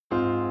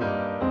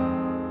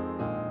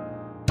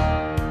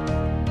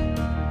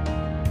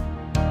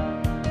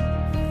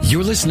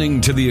You're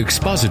listening to the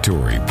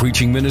expository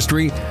preaching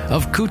ministry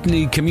of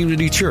Kootenai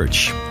Community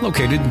Church,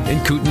 located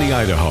in Kootenai,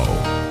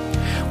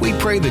 Idaho. We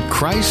pray that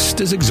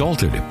Christ is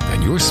exalted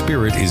and your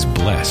spirit is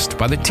blessed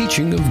by the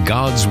teaching of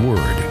God's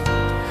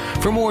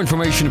Word. For more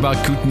information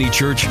about Kootenai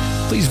Church,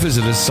 please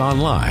visit us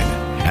online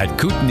at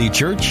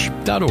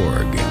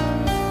kootenaichurch.org.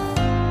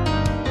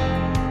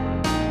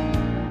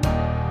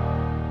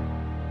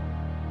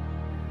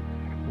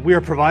 We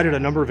are provided a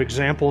number of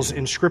examples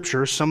in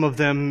Scripture, some of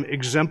them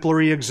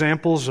exemplary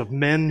examples of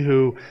men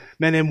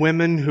and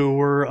women who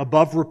were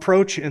above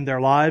reproach in their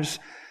lives.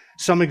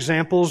 Some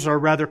examples are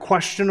rather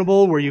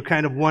questionable, where you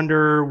kind of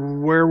wonder,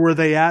 where were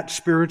they at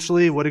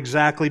spiritually? What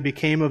exactly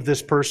became of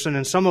this person?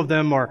 And some of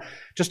them are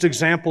just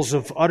examples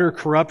of utter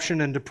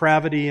corruption and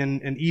depravity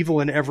and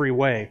evil in every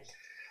way.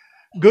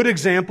 Good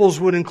examples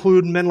would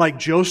include men like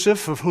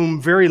Joseph, of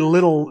whom very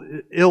little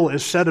ill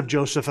is said of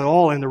Joseph at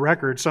all in the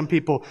record. Some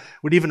people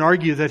would even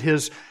argue that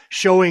his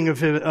showing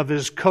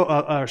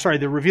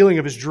the revealing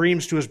of his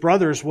dreams to his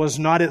brothers was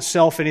not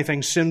itself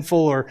anything sinful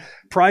or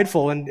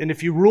prideful. And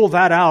if you rule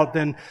that out,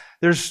 then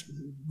there's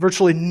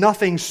virtually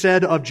nothing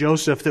said of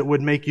Joseph that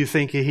would make you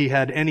think he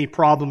had any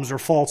problems or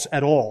faults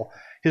at all.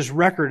 His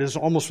record is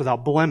almost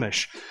without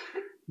blemish.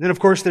 Then, of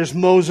course, there's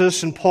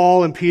Moses and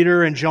Paul and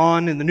Peter and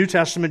John in the New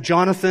Testament.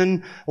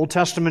 Jonathan, Old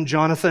Testament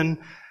Jonathan.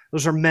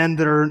 Those are men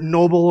that are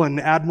noble and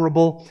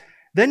admirable.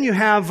 Then you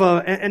have,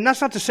 and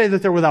that's not to say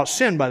that they're without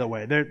sin, by the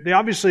way. They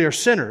obviously are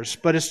sinners,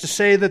 but it's to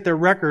say that their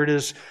record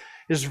is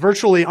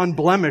virtually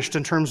unblemished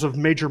in terms of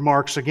major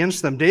marks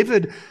against them.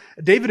 David,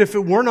 if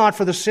it were not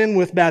for the sin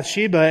with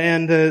Bathsheba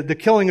and the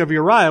killing of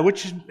Uriah,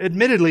 which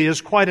admittedly is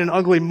quite an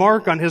ugly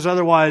mark on his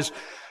otherwise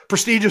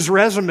prestigious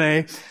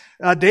resume,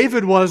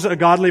 David was a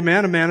godly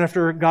man, a man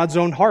after God's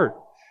own heart.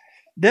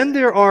 Then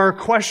there are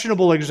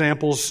questionable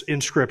examples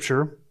in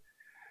Scripture.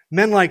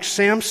 Men like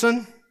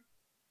Samson.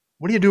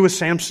 What do you do with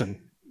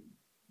Samson?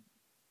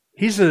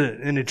 He's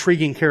an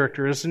intriguing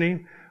character, isn't he?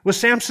 Was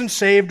Samson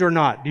saved or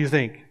not, do you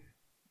think?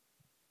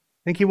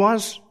 Think he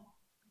was?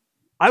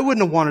 I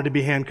wouldn't have wanted to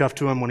be handcuffed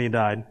to him when he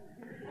died.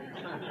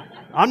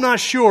 I'm not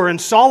sure,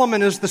 and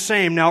Solomon is the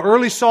same. Now,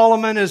 early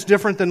Solomon is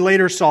different than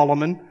later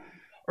Solomon.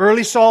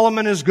 Early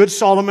Solomon is good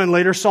Solomon,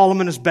 later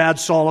Solomon is bad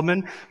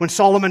Solomon. When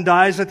Solomon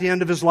dies at the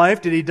end of his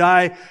life, did he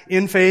die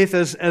in faith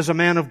as a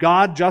man of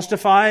God,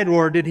 justified,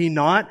 or did he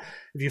not?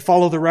 If you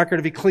follow the record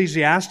of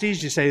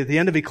Ecclesiastes, you say at the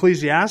end of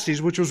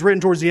Ecclesiastes, which was written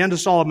towards the end of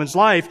Solomon's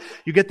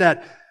life, you get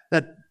that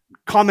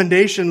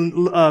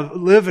commendation of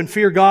live and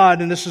fear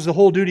God, and this is the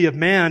whole duty of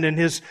man, and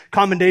his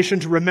commendation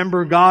to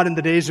remember God in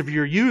the days of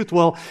your youth.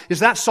 Well, is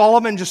that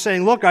Solomon just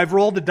saying, look, I've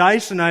rolled the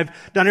dice and I've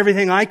done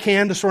everything I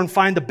can to sort of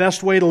find the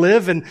best way to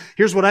live, and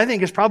here's what I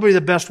think is probably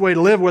the best way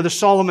to live? Whether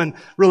Solomon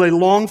really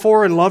longed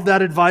for and loved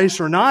that advice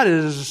or not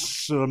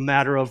is a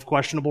matter of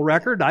questionable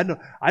record.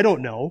 I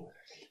don't know.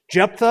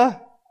 Jephthah?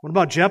 What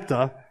about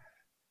Jephthah?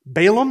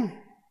 Balaam?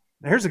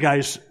 Here's the guy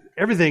who's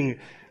everything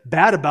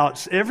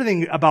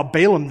about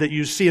Balaam that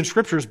you see in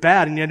Scripture is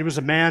bad, and yet he was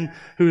a man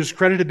who is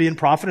credited to being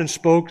prophet and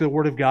spoke the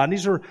word of God. And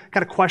these are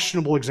kind of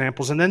questionable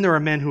examples. And then there are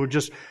men who are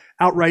just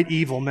outright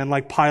evil, men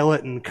like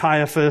Pilate and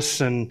Caiaphas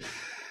and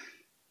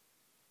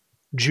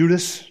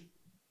Judas.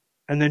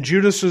 And then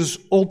Judas's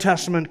Old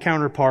Testament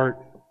counterpart,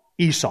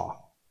 Esau.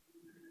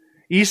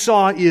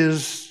 Esau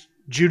is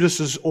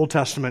Judas's Old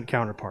Testament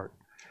counterpart.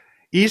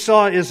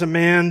 Esau is a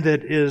man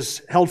that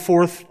is held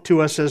forth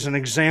to us as an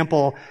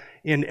example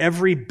in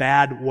every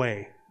bad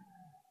way.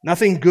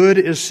 Nothing good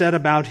is said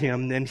about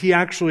him, and he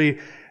actually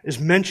is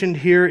mentioned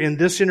here in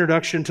this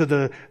introduction to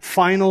the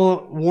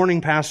final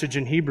warning passage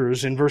in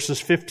Hebrews in verses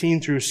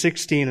 15 through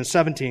 16 and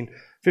 17.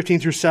 15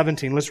 through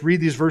 17. Let's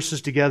read these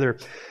verses together.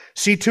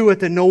 See to it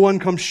that no one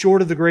comes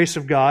short of the grace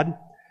of God,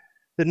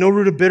 that no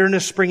root of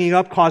bitterness springing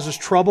up causes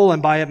trouble,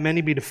 and by it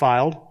many be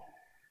defiled,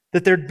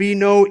 that there be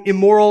no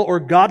immoral or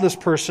godless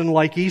person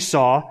like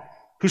Esau,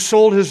 who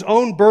sold his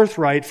own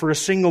birthright for a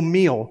single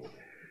meal.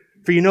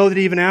 For you know that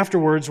even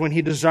afterwards, when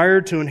he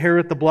desired to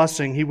inherit the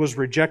blessing, he was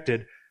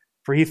rejected,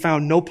 for he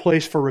found no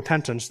place for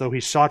repentance, though he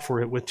sought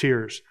for it with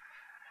tears.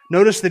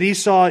 Notice that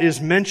Esau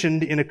is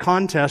mentioned in a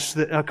context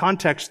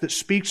that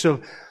speaks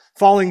of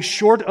falling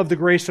short of the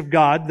grace of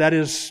God, that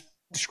is,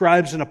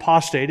 describes an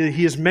apostate.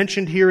 He is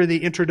mentioned here in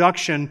the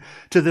introduction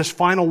to this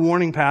final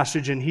warning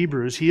passage in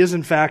Hebrews. He is,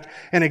 in fact,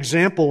 an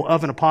example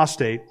of an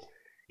apostate.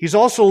 He's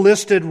also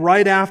listed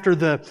right after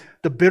the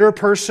bitter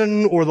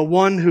person, or the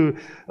one who,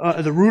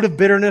 the root of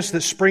bitterness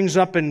that springs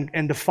up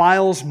and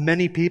defiles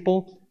many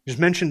people. He's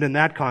mentioned in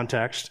that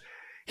context.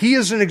 He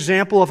is an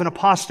example of an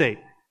apostate.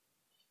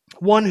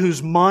 One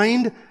whose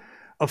mind,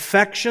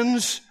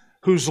 affections,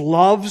 whose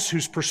loves,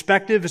 whose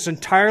perspective is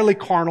entirely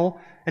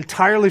carnal,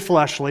 entirely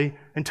fleshly,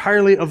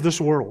 entirely of this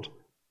world.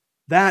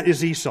 That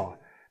is Esau.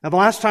 Now, the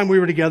last time we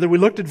were together, we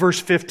looked at verse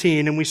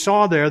 15, and we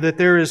saw there that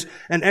there is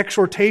an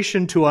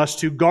exhortation to us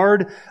to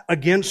guard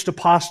against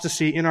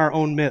apostasy in our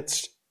own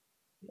midst.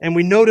 And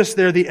we notice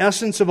there the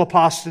essence of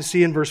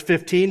apostasy in verse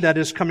 15, that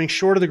is coming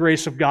short of the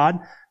grace of God.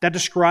 That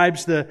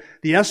describes the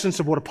essence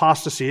of what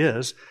apostasy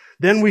is.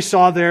 Then we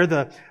saw there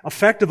the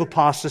effect of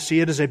apostasy.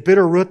 It is a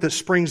bitter root that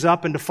springs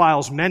up and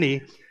defiles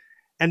many.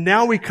 And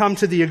now we come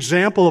to the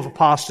example of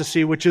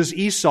apostasy, which is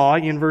Esau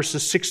in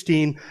verses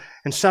 16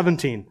 and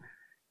 17.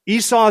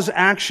 Esau's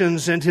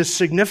actions and his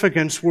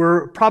significance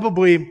were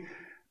probably,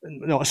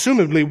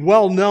 assumably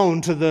well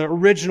known to the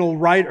original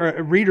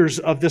readers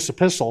of this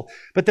epistle,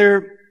 but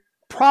they're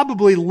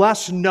probably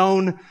less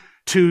known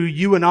to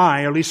you and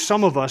I, or at least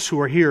some of us who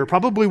are here,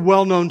 probably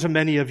well known to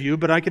many of you,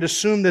 but I could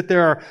assume that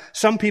there are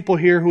some people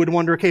here who would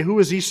wonder, okay, who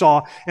is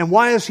Esau, and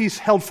why is he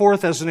held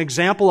forth as an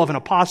example of an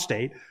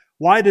apostate?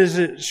 Why does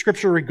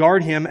Scripture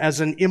regard him as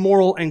an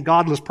immoral and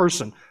godless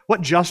person?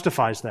 What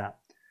justifies that?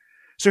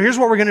 So here's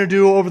what we're going to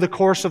do over the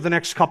course of the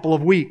next couple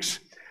of weeks.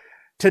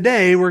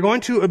 Today, we're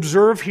going to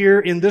observe here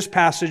in this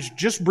passage,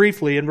 just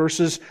briefly, in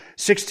verses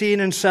 16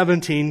 and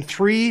 17,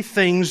 three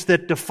things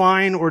that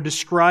define or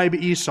describe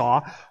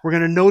Esau. We're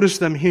going to notice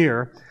them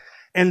here.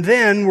 And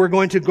then we're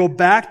going to go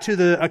back to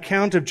the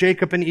account of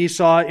Jacob and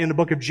Esau in the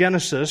book of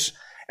Genesis,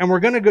 and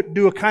we're going to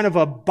do a kind of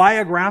a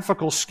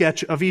biographical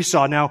sketch of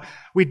Esau. Now,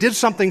 we did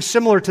something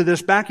similar to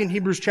this back in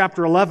Hebrews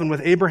chapter 11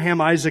 with Abraham,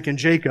 Isaac, and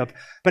Jacob,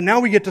 but now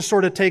we get to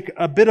sort of take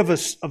a bit of a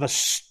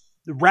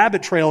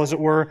rabbit trail, as it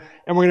were,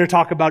 and we're going to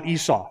talk about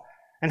Esau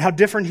and how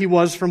different he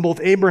was from both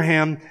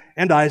Abraham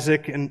and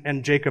Isaac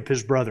and Jacob,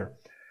 his brother.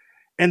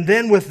 And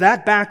then with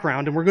that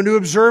background, and we're going to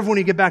observe when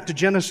we get back to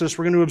Genesis,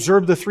 we're going to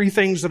observe the three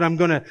things that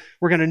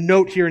we're going to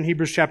note here in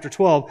Hebrews chapter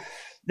 12.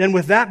 Then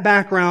with that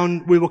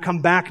background, we will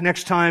come back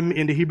next time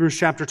into Hebrews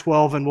chapter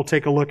 12, and we'll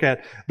take a look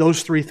at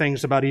those three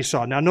things about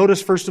Esau. Now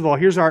notice, first of all,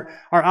 here's our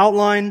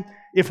outline.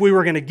 If we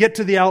were going to get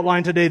to the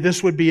outline today,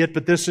 this would be it,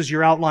 but this is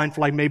your outline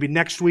for like maybe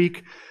next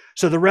week.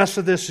 So the rest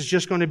of this is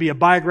just going to be a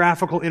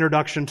biographical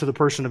introduction to the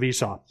person of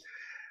Esau.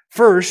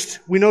 First,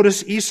 we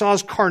notice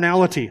Esau's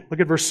carnality.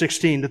 Look at verse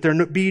 16, that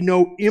there be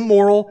no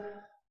immoral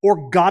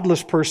or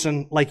godless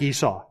person like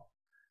Esau.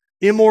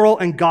 Immoral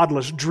and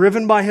godless,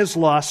 driven by his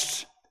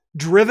lusts,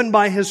 driven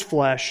by his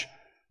flesh,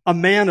 a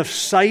man of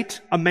sight,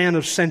 a man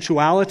of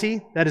sensuality.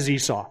 That is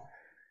Esau,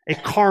 a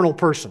carnal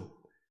person.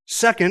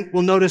 Second,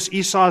 we'll notice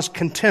Esau's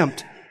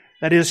contempt.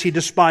 That is, he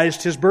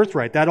despised his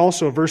birthright. That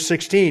also, verse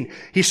 16.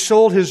 He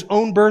sold his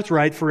own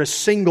birthright for a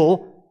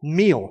single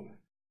meal.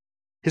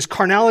 His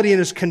carnality and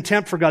his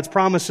contempt for God's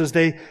promises,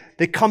 they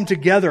come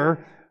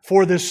together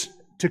for this,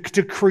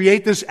 to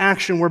create this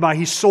action whereby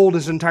he sold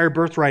his entire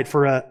birthright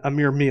for a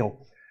mere meal.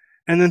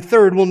 And then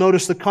third, we'll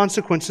notice the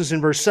consequences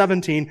in verse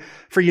 17.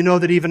 For you know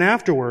that even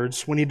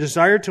afterwards, when he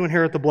desired to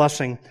inherit the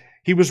blessing,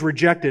 he was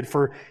rejected,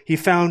 for he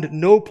found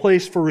no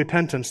place for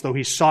repentance, though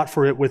he sought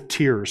for it with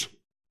tears.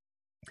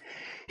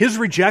 His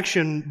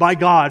rejection by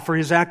God for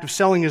his act of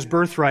selling his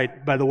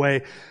birthright, by the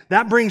way,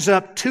 that brings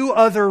up two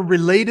other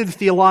related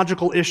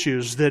theological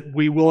issues that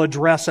we will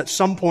address at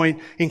some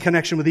point in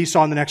connection with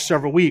Esau in the next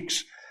several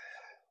weeks.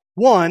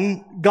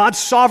 One, God's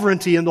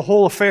sovereignty in the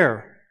whole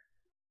affair.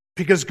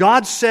 Because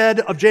God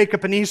said of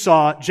Jacob and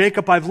Esau,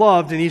 Jacob I've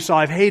loved and Esau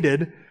I've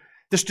hated.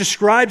 This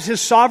describes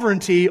his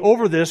sovereignty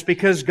over this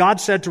because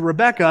God said to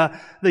Rebekah,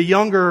 the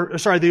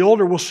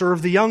older will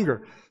serve the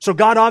younger. So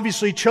God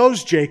obviously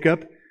chose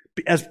Jacob,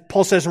 as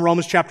Paul says in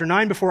Romans chapter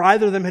 9, before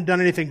either of them had done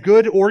anything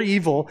good or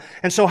evil.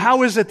 And so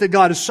how is it that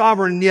God is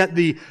sovereign, and yet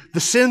the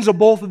sins of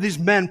both of these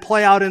men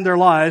play out in their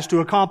lives to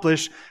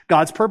accomplish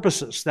God's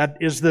purposes? That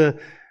is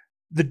the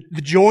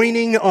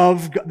joining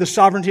of the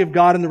sovereignty of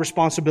God and the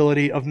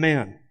responsibility of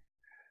man.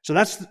 So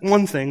that's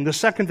one thing. The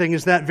second thing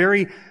is that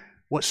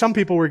what some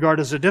people regard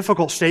as a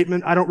difficult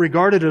statement, I don't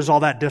regard it as all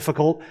that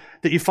difficult,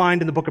 that you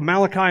find in the book of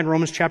Malachi and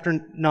Romans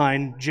chapter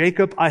 9,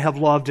 Jacob I have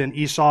loved and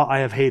Esau I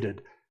have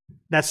hated.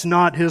 That's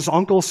not his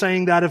uncle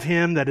saying that of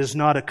him. That is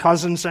not a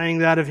cousin saying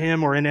that of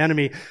him or an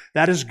enemy.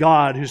 That is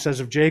God who says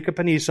of Jacob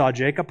and Esau,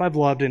 Jacob I've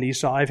loved and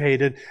Esau I've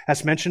hated.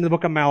 That's mentioned in the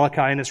book of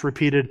Malachi, and it's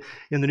repeated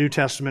in the New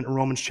Testament in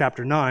Romans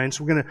chapter 9.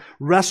 So we're going to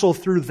wrestle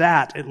through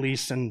that, at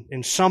least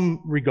in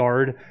some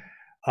regard,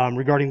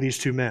 regarding these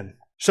two men.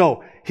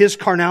 So his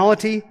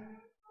carnality,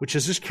 which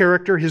is his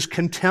character, his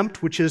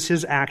contempt, which is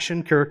his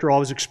action. Character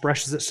always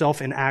expresses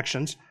itself in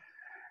actions.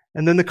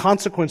 And then the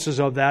consequences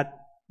of that,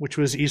 which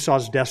was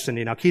Esau's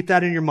destiny. Now keep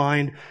that in your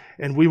mind,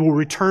 and we will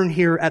return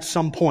here at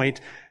some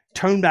point.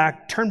 Turn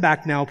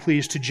back now,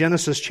 please, to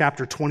Genesis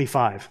chapter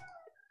 25.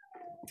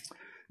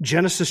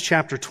 Genesis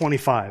chapter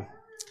 25.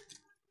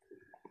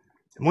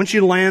 And once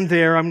you land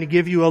there, I'm going to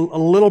give you a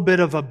little bit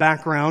of a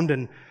background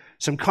and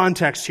some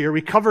context here.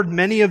 We covered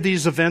many of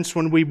these events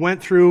when we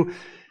went through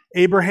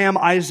Abraham,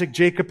 Isaac,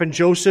 Jacob, and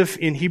Joseph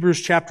in Hebrews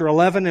chapter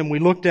 11, and we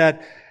looked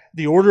at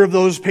the order of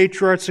those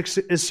patriarchs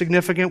is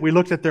significant. We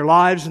looked at their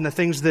lives and the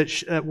things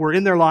that were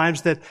in their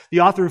lives that the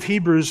author of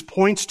Hebrews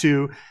points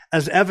to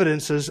as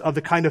evidences of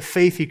the kind of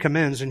faith he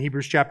commends in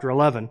Hebrews chapter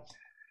 11.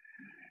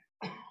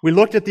 We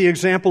looked at the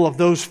example of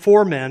those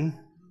four men.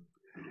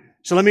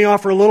 So let me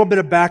offer a little bit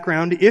of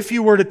background. If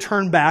you were to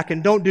turn back,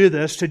 and don't do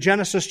this, to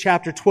Genesis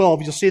chapter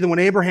 12, you'll see that when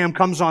Abraham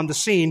comes on the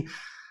scene,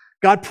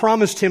 God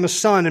promised him a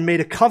son and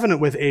made a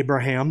covenant with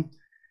Abraham.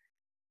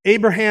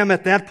 Abraham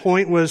at that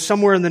point was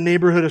somewhere in the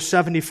neighborhood of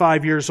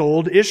 75 years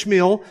old.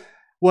 Ishmael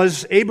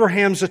was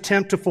Abraham's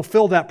attempt to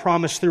fulfill that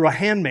promise through a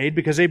handmaid,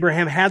 because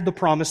Abraham had the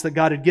promise that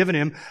God had given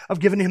him of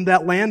giving him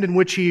that land in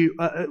which he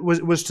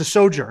was to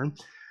sojourn,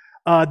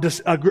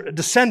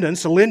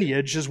 descendants, a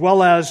lineage, as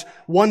well as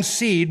one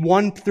seed,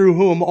 one through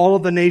whom all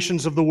of the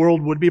nations of the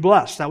world would be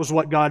blessed. That was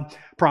what God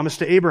promised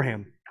to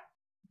Abraham.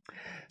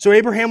 So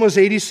Abraham was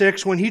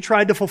 86 when he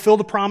tried to fulfill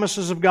the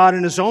promises of God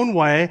in his own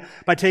way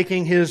by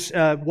taking his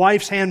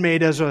wife's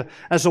handmaid as a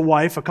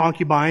wife, a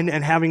concubine,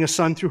 and having a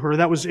son through her.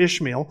 That was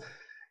Ishmael.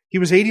 He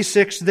was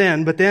 86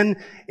 then, but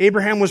then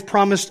Abraham was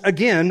promised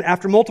again,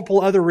 after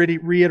multiple other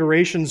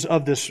reiterations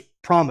of this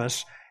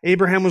promise,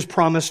 Abraham was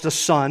promised a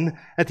son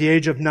at the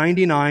age of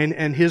 99,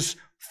 and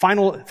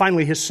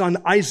finally his son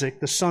Isaac,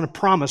 the son of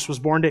promise, was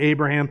born to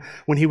Abraham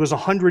when he was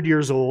 100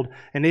 years old,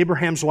 and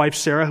Abraham's wife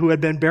Sarah, who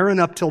had been barren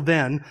up till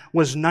then,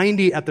 was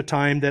 90 at the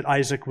time that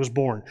Isaac was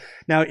born.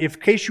 Now, in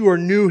case you are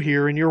new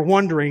here and you're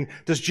wondering,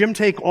 does Jim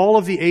take all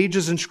of the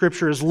ages in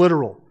Scripture as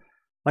literal?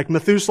 Like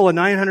Methuselah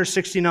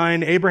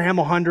 969, Abraham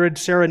 100,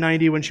 Sarah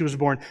 90 when she was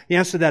born. The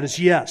answer to that is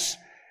yes.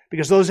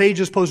 Because those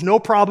ages pose no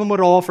problem at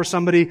all for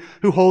somebody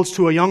who holds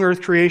to a young earth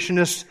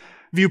creationist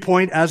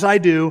viewpoint, as I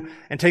do,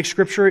 and takes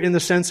Scripture in the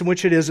sense in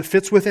which it is. It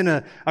fits within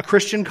a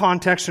Christian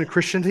context and a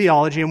Christian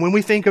theology. And when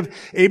we think of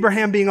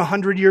Abraham being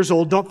 100 years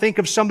old, don't think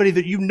of somebody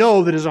that you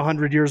know that is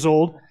 100 years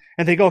old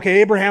and think,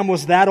 okay, Abraham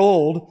was that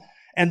old,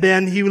 and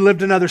then he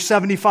lived another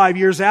 75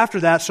 years after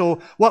that. So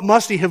what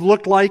must he have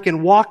looked like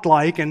and walked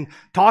like and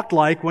talked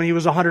like when he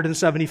was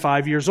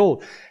 175 years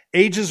old?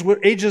 Ages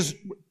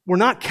were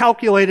not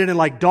calculated in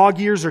like dog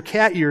years or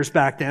cat years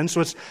back then,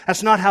 so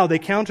that's not how they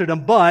counted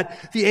them. But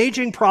the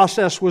aging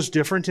process was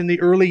different in the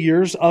early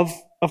years of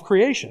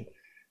creation,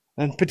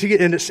 and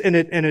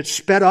it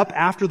sped up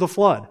after the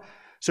flood.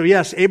 So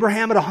yes,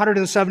 Abraham at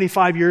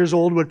 175 years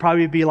old would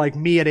probably be like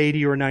me at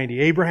 80 or 90.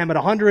 Abraham at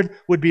 100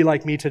 would be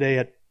like me today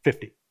at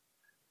 50.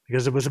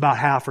 Because it was about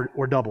half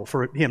or double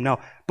for him. Now,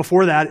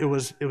 before that, it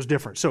was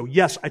different. So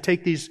yes, I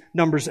take these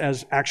numbers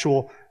as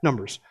actual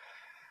numbers.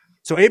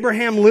 So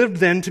Abraham lived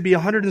then to be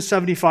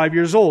 175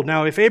 years old.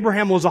 Now, if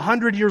Abraham was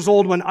 100 years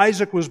old when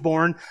Isaac was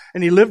born,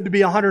 and he lived to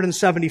be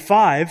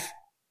 175,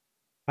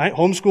 right?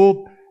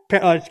 Homeschool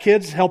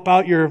kids, help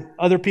out your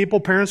other people,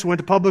 parents who went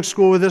to public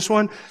school with this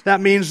one.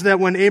 That means that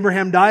when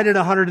Abraham died at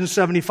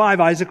 175,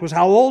 Isaac was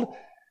how old?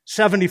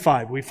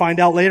 75. We find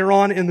out later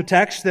on in the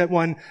text that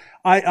when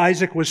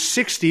Isaac was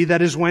 60,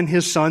 that is when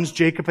his sons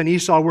Jacob and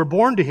Esau were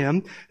born to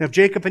him. And if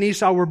Jacob and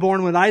Esau were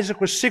born when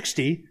Isaac was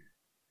 60,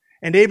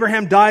 and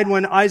Abraham died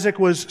when Isaac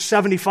was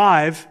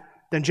 75,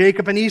 then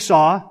Jacob and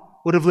Esau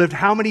would have lived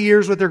how many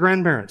years with their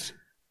grandparents?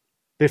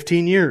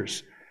 15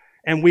 years.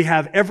 And we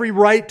have every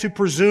right to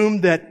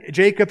presume that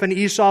Jacob and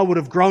Esau would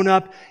have grown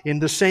up in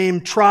the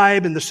same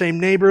tribe, in the same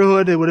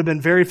neighborhood. They would have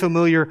been very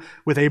familiar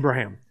with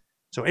Abraham.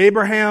 So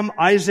Abraham,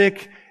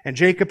 Isaac, and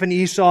Jacob and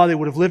Esau, they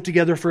would have lived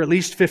together for at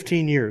least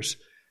 15 years.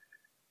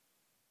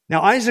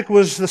 Now, Isaac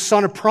was the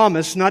son of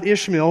promise, not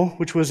Ishmael,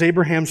 which was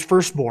Abraham's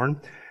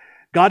firstborn.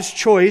 God's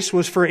choice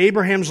was for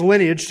Abraham's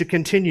lineage to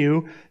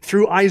continue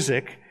through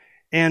Isaac,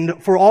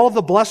 and for all of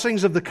the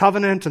blessings of the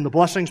covenant and the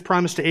blessings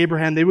promised to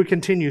Abraham, they would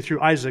continue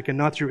through Isaac and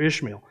not through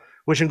Ishmael,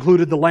 which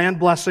included the land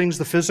blessings,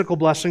 the physical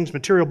blessings,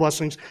 material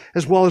blessings,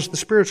 as well as the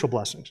spiritual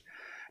blessings.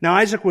 Now,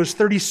 Isaac was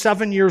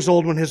 37 years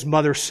old when his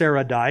mother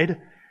Sarah died,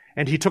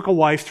 and he took a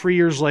wife 3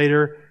 years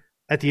later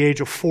at the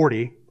age of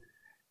 40.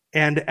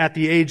 And at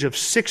the age of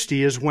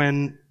 60 is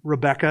when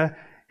Rebekah,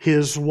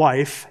 his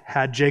wife,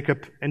 had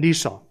Jacob and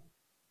Esau.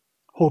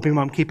 Hoping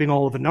I'm keeping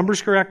all of the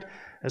numbers correct,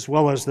 as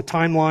well as the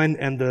timeline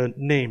and the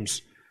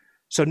names.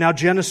 So now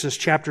Genesis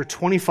chapter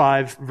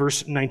 25,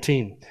 verse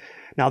 19.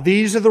 Now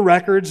these are the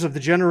records of the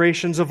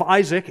generations of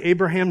Isaac,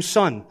 Abraham's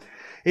son.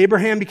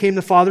 Abraham became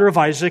the father of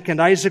Isaac,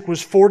 and Isaac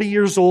was 40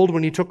 years old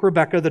when he took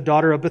Rebekah, the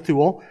daughter of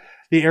Bethuel,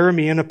 the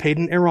Aramean of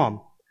Padan Aram,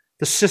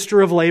 the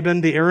sister of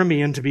Laban, the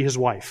Aramean, to be his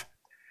wife.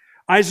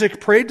 Isaac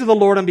prayed to the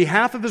Lord on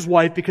behalf of his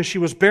wife because she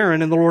was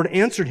barren, and the Lord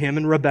answered him,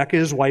 and Rebekah,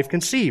 his wife,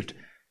 conceived.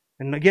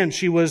 And again,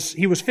 he was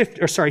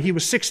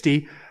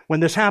 60 when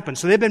this happened.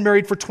 So they've been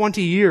married for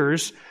 20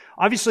 years,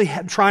 obviously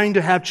trying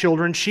to have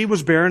children. She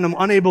was barren and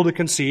unable to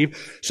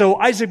conceive. So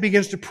Isaac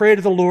begins to pray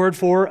to the Lord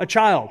for a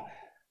child,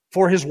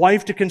 for his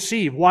wife to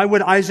conceive. Why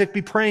would Isaac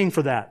be praying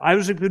for that?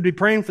 Isaac would be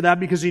praying for that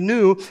because he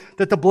knew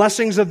that the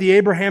blessings of the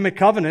Abrahamic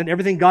covenant,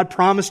 everything God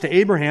promised to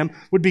Abraham,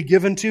 would be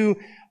given to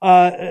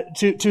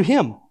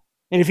him.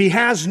 And if he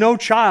has no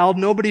child,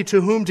 nobody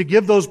to whom to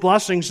give those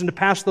blessings and to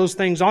pass those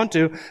things on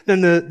to, then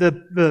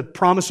the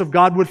promise of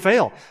God would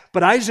fail.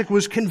 But Isaac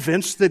was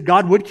convinced that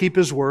God would keep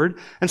his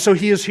word, and so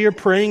he is here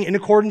praying in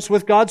accordance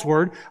with God's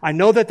word. I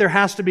know that there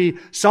has to be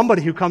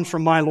somebody who comes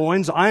from my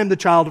loins. I am the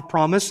child of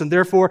promise, and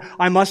therefore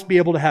I must be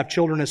able to have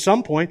children at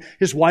some point.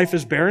 His wife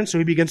is barren, so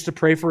he begins to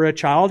pray for a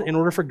child in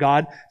order for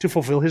God to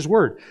fulfill his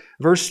word.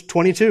 Verse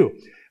 22,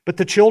 but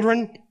the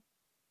children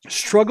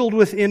struggled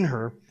within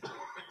her,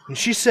 and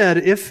she said,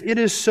 if it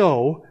is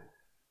so,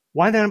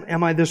 why then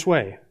am I this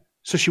way?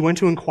 So she went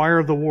to inquire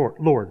of the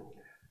Lord.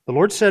 The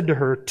Lord said to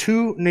her,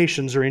 2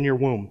 nations are in your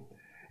womb,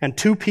 and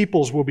 2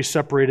 peoples will be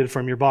separated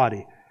from your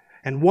body.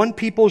 and one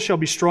people shall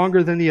be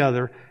stronger than the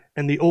other,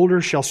 and the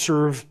older shall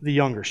serve the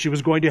younger. She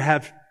was going to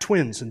have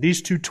twins, and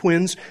these two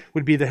twins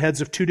would be the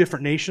heads of two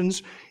different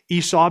nations.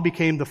 Esau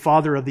became the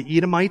father of the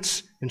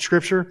Edomites in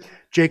Scripture.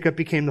 Jacob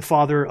became the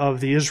father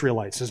of the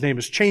Israelites. His name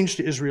is changed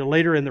to Israel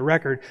later in the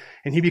record,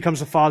 and he becomes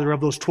the father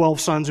of those 12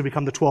 sons who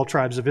become the 12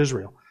 tribes of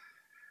Israel.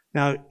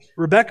 Now,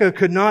 Rebekah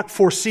could not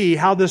foresee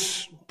how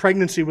this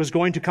pregnancy was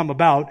going to come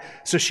about,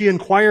 so she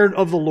inquired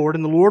of the Lord,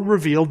 and the Lord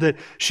revealed that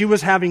she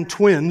was having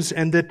twins,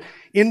 and that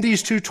in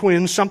these two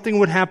twins, something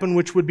would happen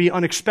which would be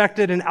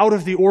unexpected and out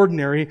of the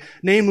ordinary,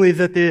 namely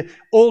that the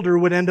older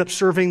would end up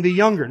serving the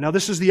younger. Now,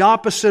 this is the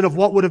opposite of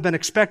what would have been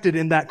expected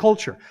in that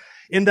culture.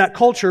 In that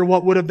culture,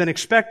 what would have been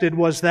expected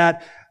was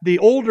that the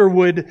older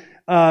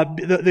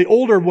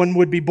one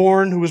would be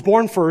born, who was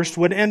born first,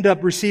 would end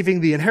up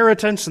receiving the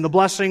inheritance and the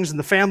blessings and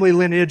the family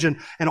lineage and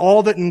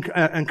all that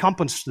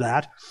encompassed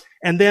that.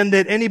 And then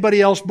that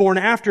anybody else born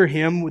after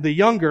him, the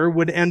younger,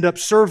 would end up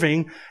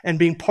serving and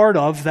being part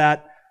of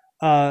that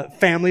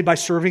family by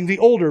serving the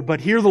older. But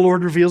here the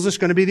Lord reveals it's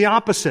going to be the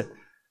opposite.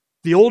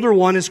 The older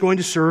one is going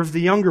to serve the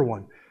younger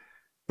one.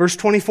 Verse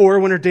 24,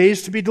 when her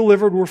days to be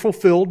delivered were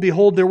fulfilled,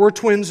 behold, there were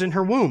twins in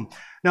her womb.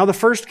 Now the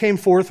first came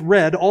forth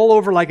red, all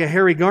over like a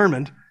hairy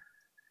garment,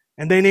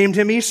 and they named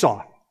him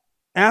Esau.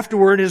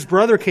 Afterward, his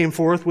brother came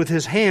forth with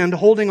his hand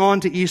holding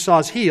on to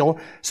Esau's heel,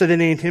 so they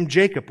named him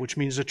Jacob, which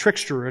means a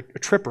trickster, a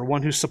tripper,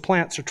 one who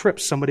supplants or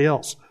trips somebody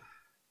else.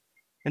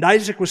 And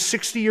Isaac was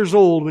 60 years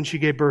old when she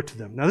gave birth to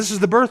them. Now this is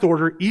the birth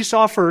order,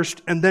 Esau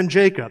first and then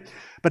Jacob.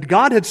 But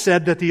God had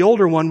said that the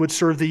older one would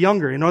serve the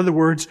younger. In other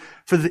words,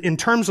 in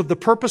terms of the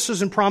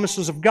purposes and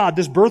promises of God,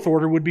 this birth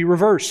order would be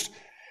reversed.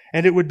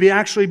 And it would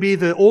actually be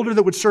the older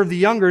that would serve the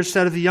younger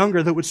instead of the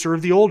younger that would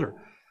serve the older.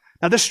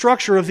 Now this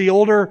structure of the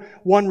older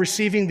one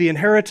receiving the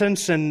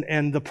inheritance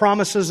and the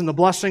promises and the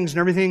blessings and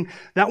everything,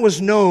 that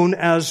was known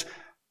as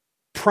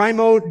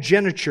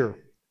primogeniture.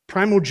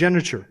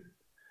 Primogeniture.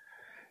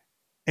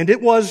 And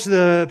it was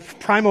the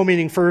primo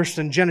meaning first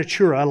and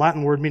genitura, a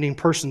Latin word meaning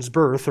person's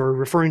birth or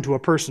referring to a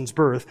person's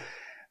birth.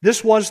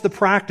 This was the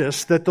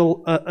practice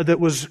that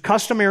was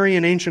customary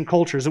in ancient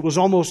cultures. It was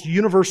almost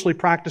universally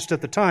practiced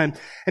at the time.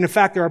 And in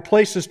fact, there are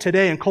places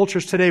today and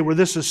cultures today where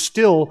this is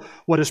still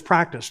what is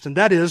practiced. And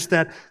that is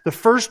that the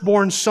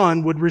firstborn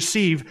son would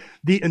receive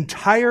the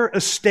entire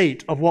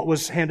estate of what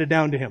was handed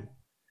down to him.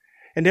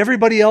 And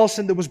everybody else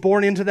that was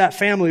born into that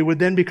family would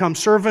then become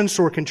servants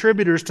or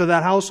contributors to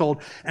that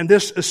household. And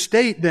this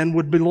estate then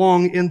would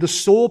belong in the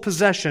sole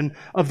possession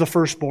of the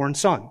firstborn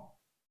son.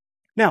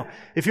 Now,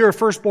 if you're a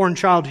firstborn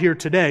child here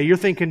today, you're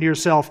thinking to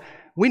yourself,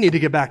 we need to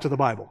get back to the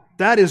Bible.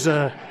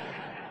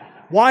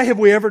 Why have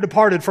we ever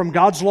departed from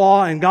God's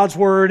law and God's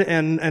word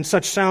and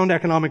such sound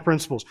economic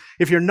principles?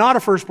 If you're not a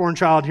firstborn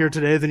child here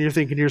today, then you're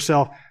thinking to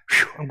yourself,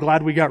 I'm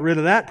glad we got rid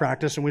of that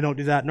practice and we don't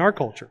do that in our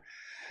culture.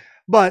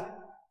 But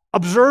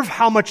observe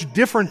how much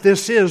different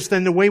this is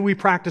than the way we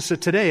practice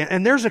it today.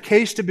 And there's a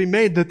case to be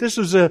made that this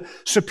is a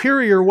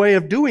superior way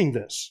of doing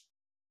this.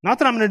 Not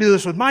that I'm going to do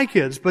this with my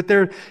kids, but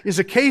there is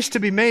a case to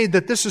be made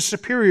that this is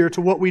superior to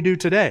what we do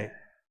today.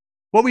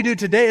 What we do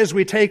today is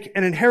we take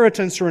an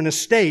inheritance or an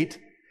estate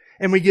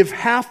and we give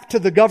half to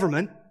the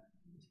government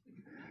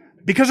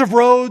because of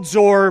roads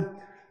or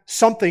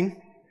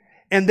something,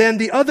 and then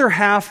the other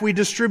half we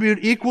distribute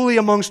equally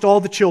amongst all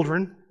the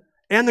children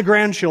and the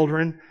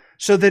grandchildren,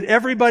 so that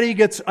everybody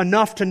gets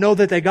enough to know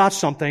that they got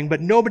something, but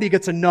nobody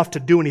gets enough to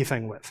do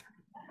anything with.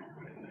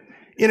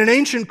 In an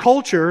ancient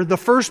culture, the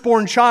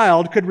firstborn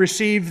child could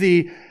receive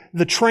the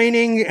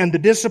training and the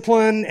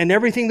discipline and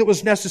everything that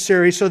was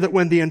necessary so that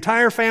when the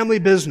entire family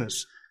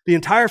business, the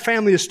entire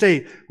family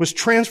estate was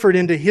transferred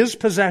into his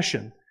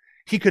possession,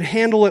 he could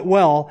handle it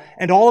well,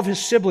 and all of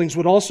his siblings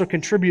would also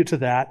contribute to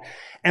that.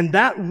 And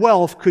that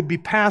wealth could be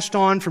passed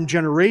on from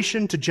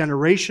generation to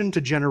generation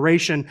to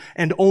generation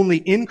and only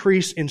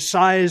increase in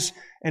size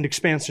and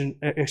expanse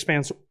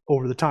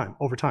over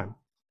time.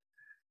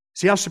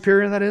 See how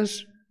superior that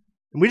is?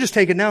 And we just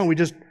take it now and we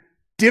just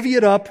divvy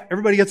it up,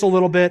 everybody gets a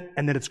little bit,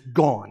 and then it's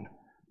gone.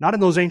 Not in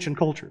those ancient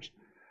cultures.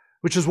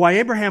 Which is why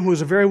Abraham, who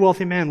was a very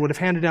wealthy man, would have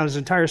handed down his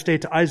entire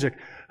estate to Isaac,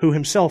 who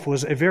himself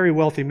was a very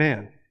wealthy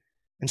man.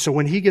 And so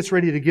when he gets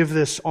ready to give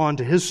this on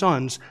to his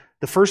sons,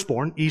 the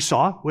firstborn,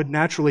 Esau, would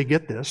naturally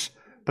get this.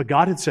 But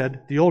God had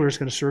said the older is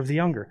going to serve the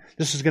younger.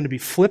 This is going to be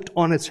flipped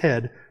on its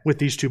head with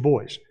these two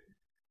boys.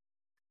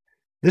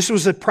 This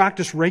was a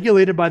practice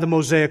regulated by the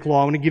Mosaic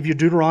law. I'm going to give you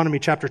Deuteronomy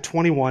chapter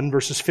 21,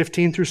 verses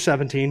 15 through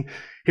 17.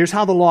 Here's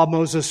how the law of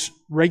Moses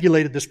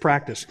regulated this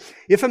practice.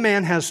 If a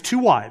man has two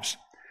wives,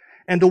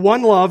 and the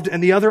one loved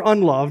and the other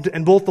unloved,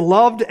 and both the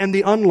loved and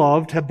the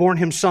unloved have borne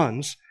him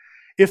sons,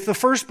 if the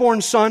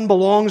firstborn son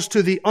belongs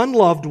to the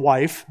unloved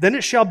wife, then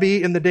it shall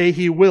be in the day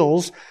he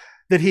wills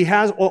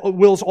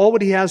all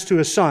what he has to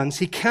his sons.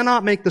 He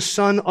cannot make the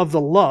son of the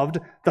loved,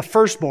 the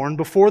firstborn,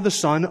 before the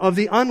son of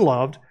the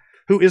unloved,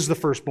 who is the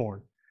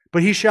firstborn.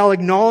 But he shall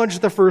acknowledge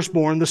the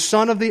firstborn, the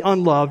son of the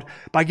unloved,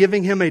 by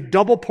giving him a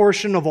double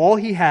portion of all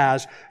he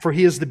has, for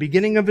he is the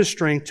beginning of his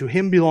strength. To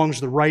him belongs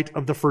the right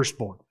of the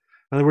firstborn.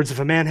 In other words, if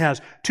a man has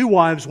two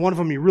wives, one of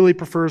them he really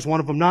prefers, one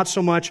of them not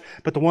so much,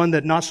 but the one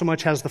that not so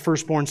much has the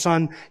firstborn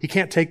son, he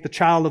can't take the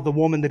child of the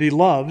woman that he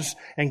loves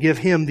and give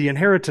him the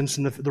inheritance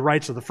and the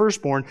rights of the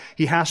firstborn.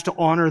 He has to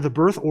honor the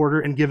birth order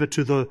and give it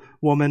to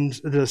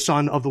the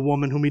son of the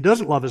woman whom he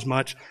doesn't love as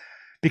much,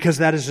 because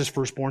that is his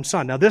firstborn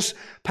son. Now, this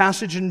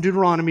passage in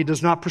Deuteronomy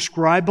does not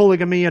prescribe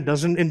polygamy. It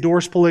doesn't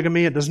endorse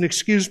polygamy. It doesn't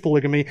excuse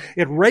polygamy.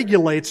 It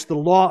regulates the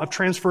law of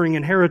transferring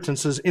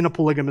inheritances in a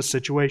polygamous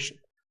situation.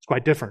 It's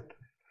quite different.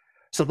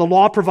 So the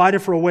law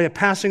provided for a way of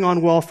passing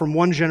on wealth from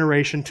one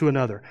generation to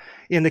another.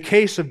 In the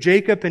case of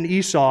Jacob and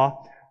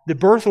Esau, the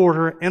birth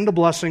order and the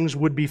blessings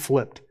would be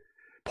flipped.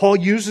 Paul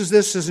uses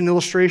this as an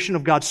illustration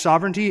of God's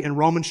sovereignty in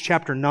Romans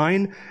chapter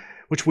 9,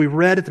 which we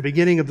read at the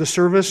beginning of the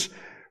service.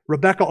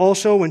 Rebekah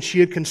also, when she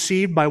had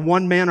conceived by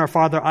one man, our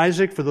father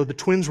Isaac, for though the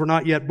twins were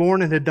not yet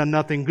born and had done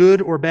nothing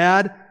good or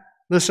bad,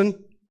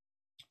 listen,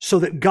 so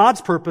that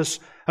God's purpose,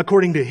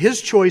 according to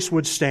his choice,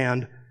 would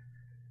stand.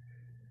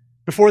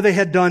 Before they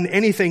had done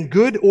anything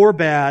good or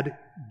bad,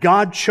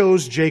 God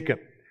chose Jacob.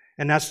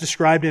 And that's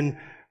described in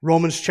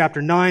Romans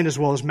chapter 9 as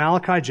well as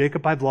Malachi.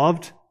 Jacob I've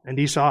loved, and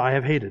Esau I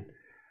have hated.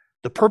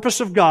 The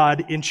purpose of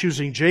God in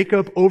choosing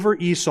Jacob over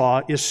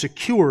Esau is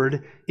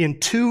secured in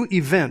two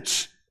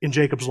events in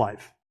Jacob's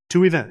life.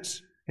 Two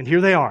events. And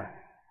here they are.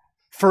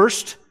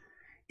 First,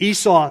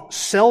 Esau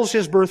sells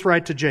his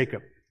birthright to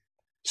Jacob.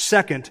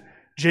 Second,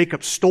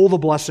 Jacob stole the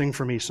blessing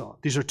from Esau.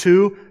 These are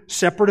two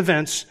separate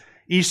events.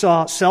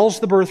 Esau sells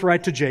the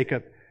birthright to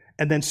Jacob,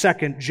 and then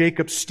second,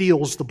 Jacob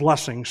steals the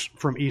blessings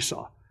from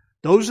Esau.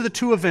 Those are the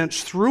two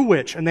events through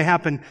which, and they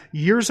happen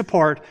years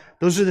apart,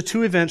 those are the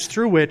two events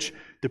through which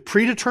the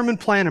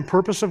predetermined plan and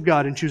purpose of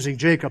God in choosing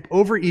Jacob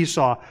over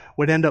Esau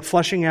would end up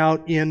fleshing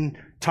out in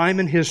time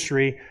and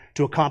history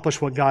to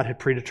accomplish what God had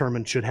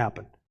predetermined should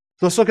happen.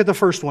 So let's look at the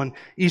first one.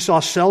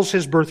 Esau sells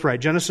his birthright.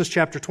 Genesis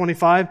chapter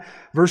 25,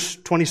 verse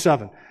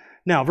 27.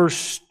 Now,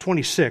 verse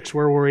 26,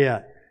 where were we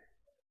at?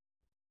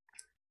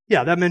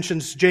 Yeah, that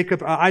mentions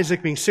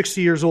Isaac being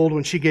 60 years old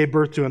when she gave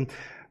birth to him.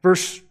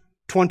 Verse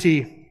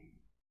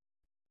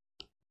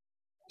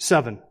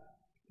 27.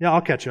 Yeah,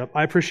 I'll catch up.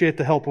 I appreciate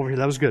the help over here.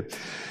 That was good.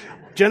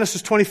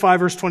 Genesis 25,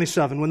 verse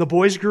 27. When the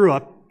boys grew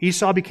up,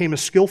 Esau became a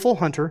skillful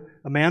hunter,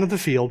 a man of the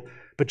field,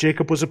 but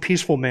Jacob was a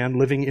peaceful man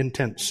living in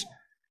tents.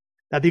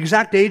 Now, the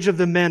exact age of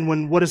the men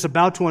when what is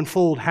about to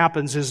unfold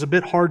happens is a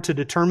bit hard to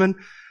determine.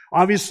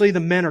 Obviously,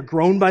 the men are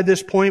grown by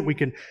this point. We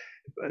can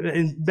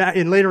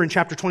later in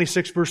chapter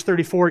 26, verse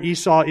 34,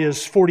 Esau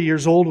is 40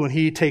 years old when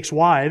he takes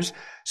wives.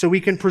 So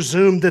we can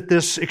presume that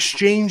this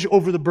exchange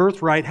over the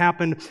birthright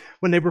happened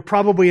when they were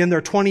probably in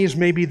their 20s,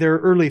 maybe their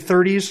early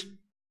 30s.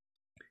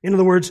 In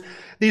other words,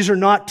 these are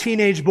not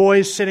teenage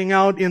boys sitting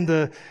out in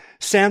the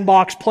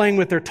sandbox playing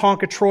with their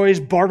Tonka Troys,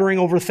 bartering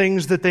over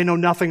things that they know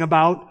nothing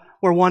about,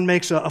 where one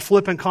makes a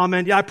flippant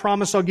comment, yeah, I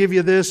promise I'll give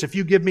you this if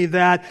you give me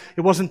that.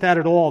 It wasn't that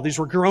at all. These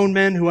were grown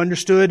men who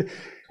understood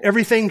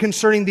everything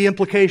concerning the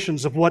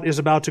implications of what is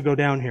about to go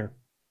down here.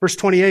 Verse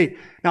 28.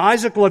 Now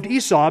Isaac loved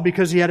Esau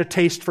because he had a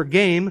taste for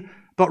game,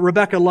 but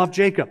Rebekah loved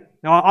Jacob.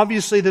 Now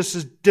obviously this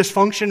is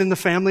dysfunction in the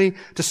family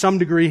to some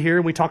degree here,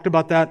 and we talked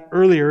about that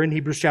earlier in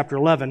Hebrews chapter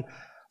 11.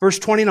 Verse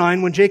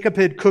 29, when Jacob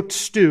had cooked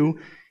stew,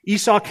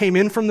 Esau came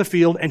in from the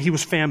field and he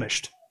was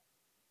famished.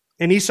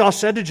 And Esau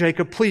said to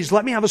Jacob, please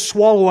let me have a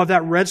swallow of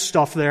that red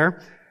stuff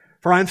there,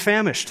 for I am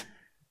famished.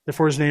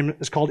 Therefore his name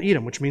is called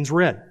Edom, which means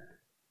red.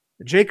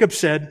 Jacob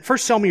said,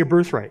 first sell me your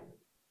birthright.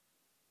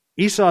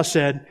 Esau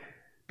said,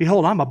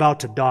 behold, I'm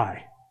about to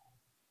die.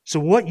 So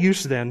what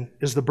use then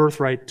is the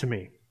birthright to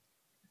me?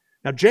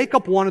 Now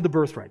Jacob wanted the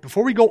birthright.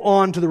 Before we go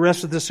on to the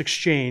rest of this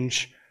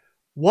exchange,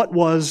 what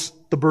was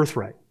the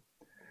birthright?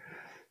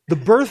 The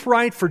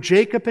birthright for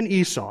Jacob and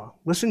Esau,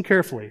 listen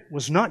carefully,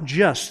 was not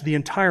just the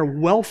entire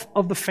wealth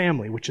of the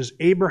family, which is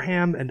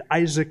Abraham and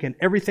Isaac and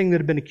everything that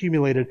had been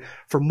accumulated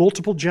for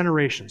multiple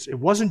generations. It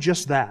wasn't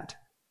just that.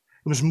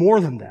 It was more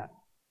than that.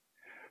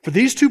 For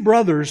these two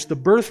brothers, the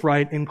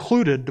birthright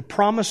included the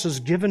promises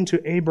given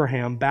to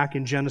Abraham back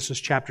in Genesis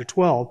chapter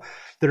 12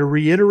 that are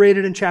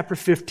reiterated in chapter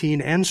 15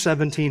 and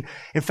 17.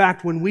 In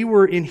fact, when we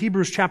were in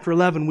Hebrews chapter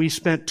 11, we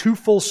spent 2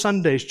 full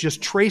Sundays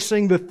just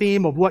tracing the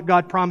theme of what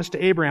God promised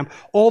to Abraham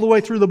all the way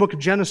through the book of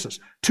Genesis.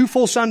 2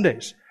 full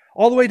Sundays.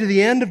 All the way to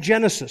the end of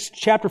Genesis,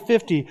 chapter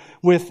 50,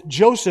 with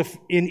Joseph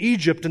in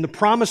Egypt and the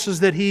promises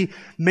that he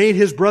made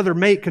his brother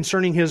make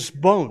concerning his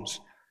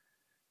bones.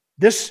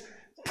 This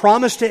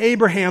promise to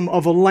Abraham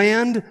of a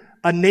land,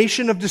 a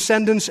nation of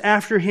descendants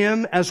after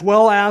him, as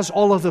well as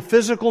all of the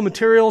physical,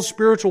 material,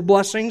 spiritual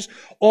blessings,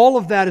 all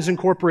of that is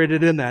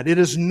incorporated in that. It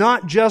is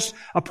not just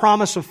a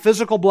promise of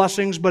physical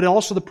blessings, but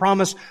also the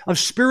promise of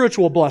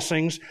spiritual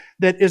blessings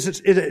that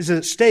is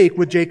at stake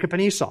with Jacob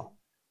and Esau.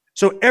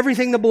 So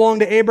everything that belonged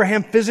to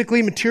Abraham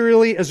physically,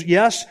 materially is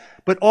yes,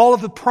 but all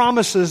of the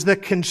promises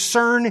that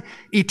concern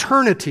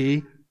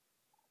eternity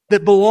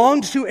that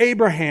belonged to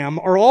Abraham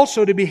are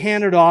also to be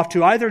handed off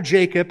to either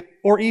Jacob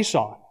or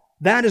Esau.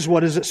 That is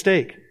what is at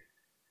stake.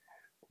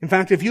 In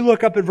fact, if you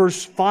look up at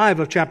verse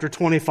 5 of chapter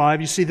 25,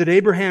 you see that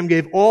Abraham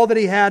gave all that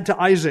he had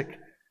to Isaac.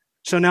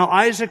 So now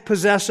Isaac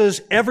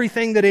possesses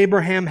everything that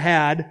Abraham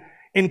had,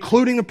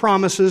 including the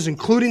promises,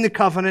 including the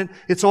covenant.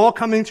 It's all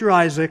coming through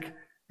Isaac,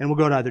 and will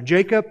go to either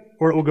Jacob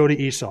or it will go to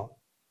Esau.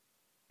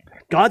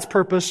 God's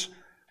purpose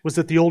was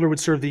that the older would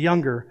serve the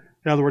younger.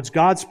 In other words,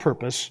 God's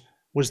purpose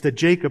was that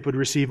Jacob would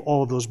receive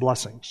all of those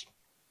blessings.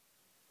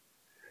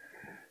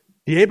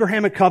 The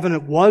Abrahamic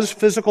covenant was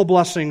physical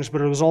blessings,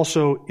 but it was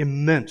also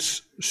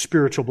immense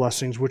spiritual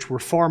blessings, which were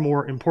far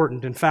more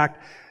important. In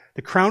fact,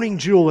 the crowning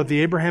jewel of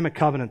the Abrahamic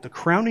covenant, the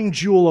crowning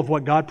jewel of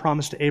what God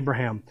promised to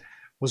Abraham,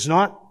 was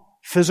not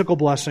physical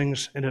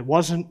blessings, and it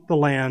wasn't the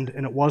land,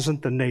 and it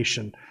wasn't the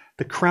nation.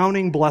 The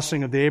crowning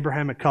blessing of the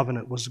Abrahamic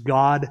covenant was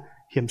God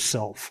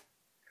Himself.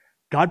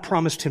 God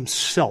promised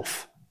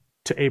Himself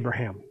to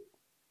Abraham.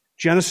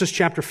 Genesis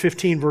chapter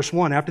 15, verse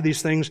 1, after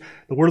these things,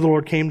 the word of the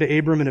Lord came to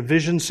Abram in a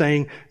vision,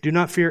 saying, "Do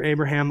not fear,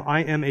 Abraham,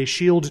 I am a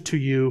shield to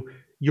you.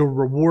 Your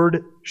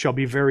reward shall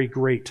be very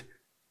great."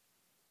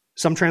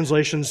 Some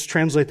translations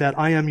translate that,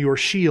 "I am your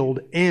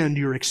shield and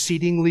your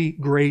exceedingly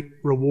great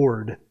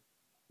reward."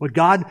 What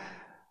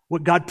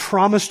God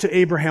promised to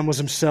Abraham was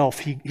Himself.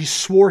 He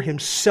swore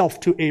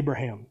Himself to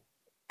Abraham.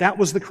 That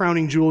was the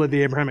crowning jewel of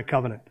the Abrahamic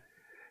covenant.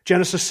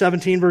 Genesis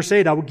 17, verse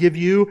 8, "I will give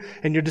you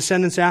and your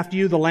descendants after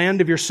you the land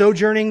of your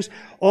sojournings,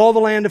 all the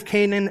land of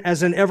Canaan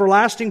as an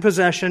everlasting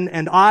possession,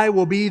 and I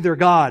will be their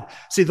God."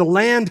 See, the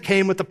land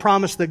came with the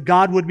promise that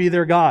God would be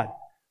their God,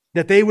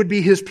 that they would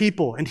be His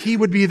people, and He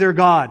would be their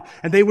God,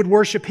 and they would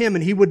worship Him,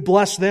 and He would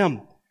bless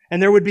them.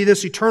 And there would be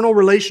this eternal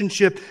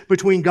relationship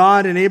between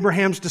God and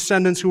Abraham's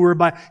descendants who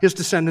were His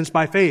descendants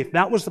by faith.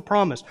 That was the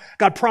promise.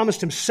 God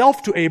promised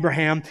Himself to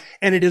Abraham,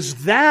 and it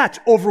is that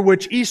over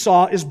which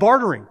Esau is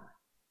bartering.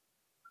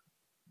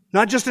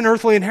 Not just an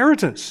earthly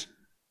inheritance.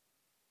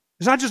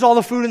 It's not just all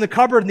the food in the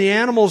cupboard and the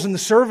animals and the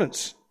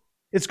servants.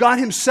 It's God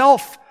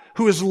Himself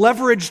who is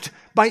leveraged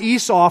by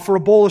Esau for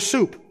a bowl of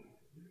soup.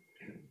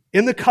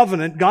 In the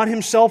covenant, God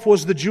Himself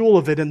was the jewel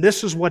of it, and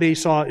this is what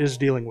Esau is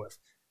dealing with.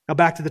 Now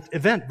back to the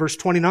event, verse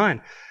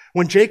 29.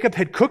 When Jacob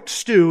had cooked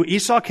stew,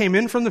 Esau came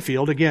in from the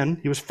field. Again,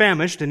 he was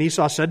famished, and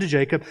Esau said to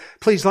Jacob,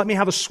 "Please let me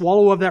have a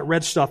swallow of that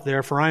red stuff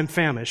there, for I am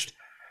famished."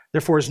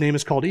 Therefore his name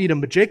is called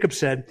Edom. But Jacob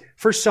said,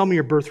 "First sell me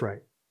your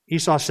birthright."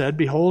 Esau said,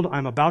 "Behold, I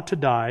am about to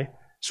die,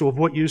 so of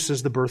what use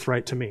is the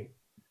birthright to me?"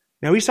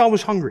 Now Esau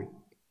was hungry,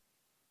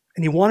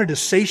 and he wanted to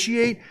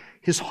satiate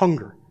his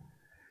hunger.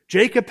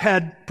 Jacob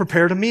had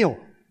prepared a meal.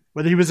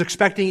 Whether he was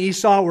expecting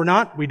Esau or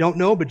not, we don't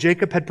know, but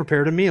Jacob had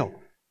prepared a meal.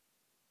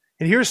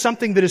 And here's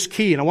something that is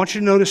key, and I want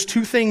you to notice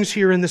two things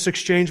here in this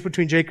exchange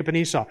between Jacob and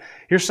Esau.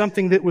 Here's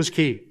something that was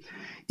key.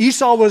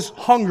 Esau was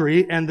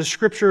hungry, and the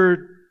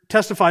Scripture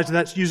testifies to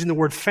that using the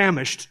word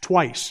famished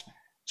twice.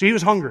 So he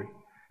was hungry.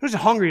 He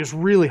wasn't hungry, he was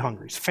really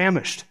hungry. He's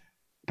famished,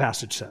 the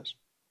passage says.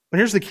 But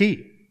here's the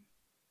key.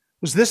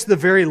 Was this the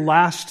very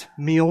last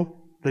meal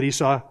that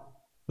Esau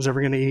was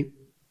ever going to eat?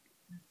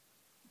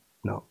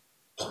 No.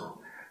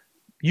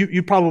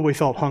 You probably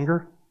felt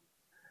hunger.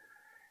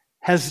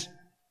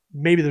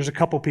 Maybe there's a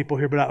couple people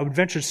here, but I would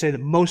venture to say that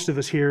most of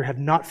us here have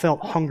not felt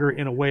hunger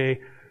in a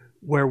way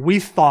where we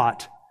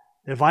thought,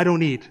 if I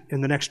don't eat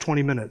in the next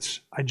 20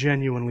 minutes, I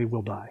genuinely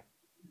will die.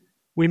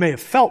 We may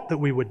have felt that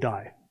we would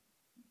die,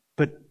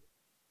 but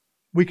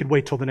we could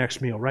wait till the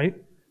next meal, right?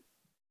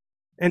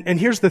 And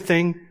here's the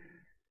thing.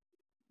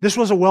 This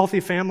was a wealthy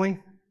family.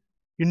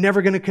 You're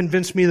never going to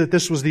convince me that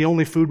this was the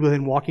only food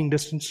within walking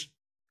distance.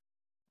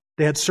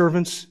 They had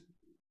servants.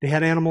 They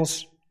had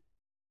animals.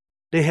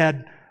 They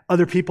had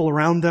other people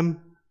around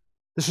them.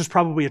 This was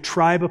probably a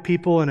tribe of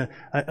people and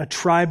a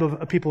tribe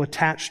of people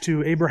attached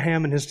to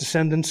Abraham and his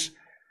descendants,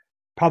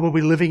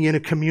 probably living in a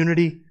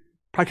community.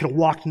 Probably could have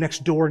walked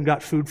next door and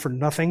got food for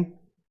nothing.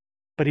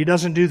 But he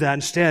doesn't do that.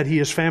 Instead, he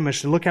is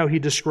famished. And look how he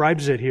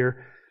describes it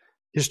here.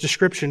 His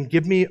description,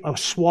 "Give me a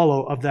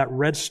swallow of that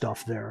red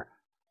stuff there,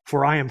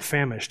 for I am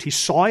famished." He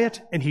saw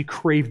it and he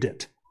craved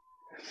it.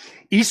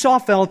 Esau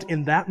felt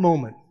in that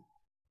moment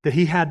that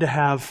he had to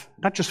have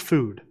not just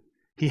food,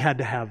 he had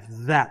to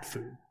have that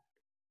food.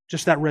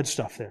 Just that red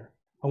stuff there.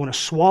 I want a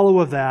swallow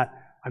of that.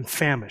 I'm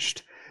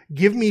famished.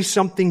 Give me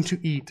something to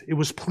eat. It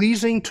was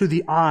pleasing to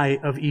the eye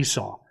of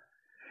Esau.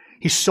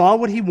 He saw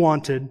what he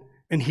wanted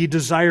and he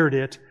desired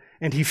it,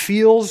 and he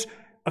feels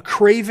a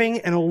craving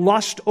and a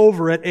lust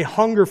over it, a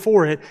hunger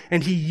for it,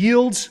 and he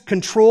yields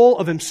control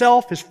of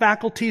himself, his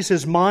faculties,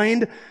 his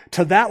mind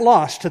to that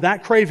lust, to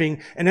that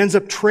craving, and ends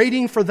up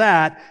trading for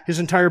that his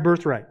entire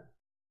birthright.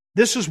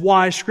 This is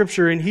why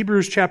Scripture in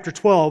Hebrews chapter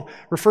 12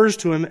 refers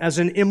to him as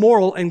an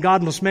immoral and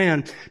godless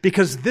man,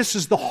 because this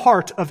is the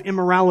heart of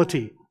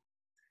immorality.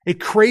 A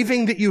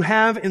craving that you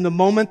have in the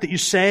moment that you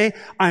say,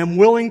 I am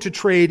willing to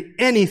trade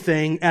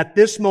anything at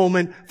this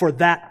moment for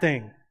that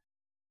thing.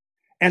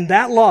 And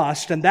that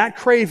lust and that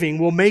craving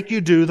will make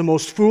you do the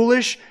most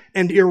foolish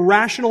and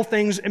irrational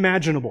things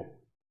imaginable.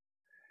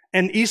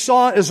 And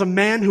Esau is a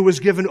man who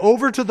was given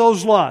over to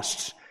those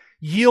lusts,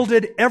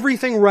 yielded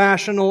everything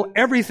rational,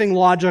 everything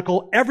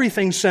logical,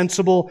 everything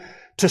sensible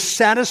to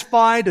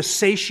satisfy, to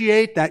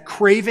satiate that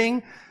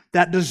craving,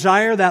 that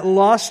desire, that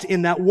lust.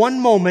 In that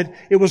one moment,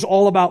 it was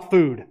all about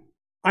food.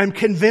 I'm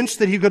convinced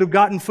that he could have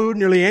gotten food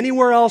nearly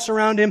anywhere else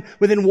around him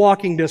within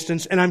walking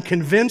distance, and I'm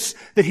convinced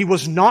that he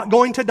was not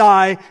going to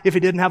die if he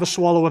didn't have a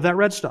swallow of that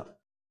red stuff.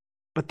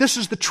 But this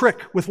is the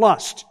trick with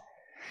lust.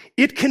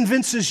 It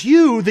convinces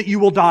you that you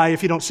will die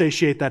if you don't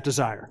satiate that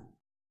desire.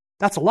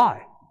 That's a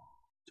lie.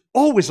 It's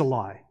always a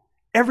lie.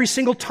 Every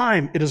single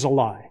time it is a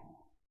lie.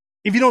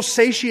 If you don't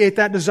satiate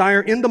that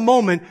desire in the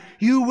moment,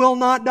 you will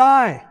not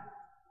die.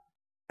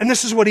 And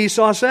this is what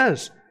Esau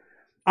says.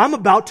 I'm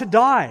about to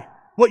die.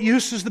 What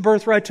use is the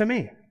birthright to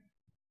me?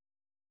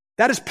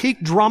 That is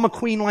peak drama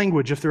queen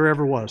language if there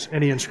ever was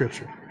any in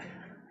Scripture.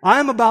 I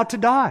am about to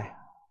die.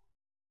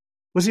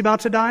 Was he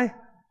about to die?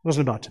 He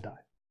wasn't about to die.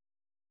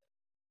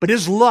 But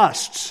his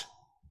lusts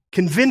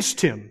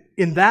convinced him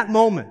in that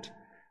moment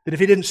that if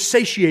he didn't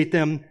satiate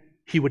them,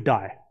 he would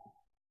die.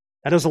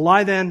 That is a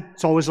lie then.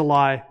 It's always a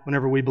lie.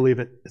 Whenever we believe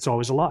it, it's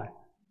always a lie.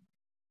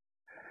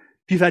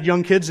 If you've had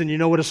young kids and you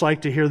know what it's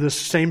like to hear this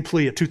same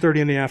plea at 2:30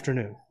 in the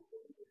afternoon.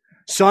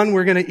 Son,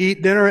 we're going to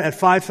eat dinner at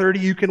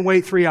 5:30. You can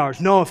wait 3 hours.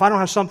 No, if I don't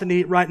have something to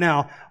eat right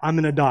now, I'm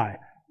going to die.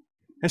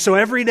 And so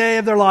every day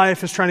of their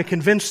life is trying to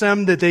convince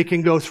them that they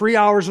can go 3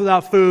 hours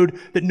without food,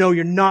 that no,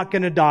 you're not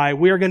going to die.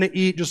 We are going to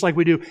eat just like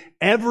we do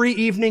every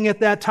evening at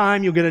that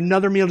time. You'll get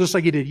another meal just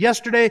like you did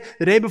yesterday,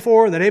 the day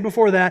before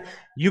that.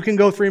 You can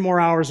go 3 more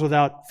hours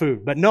without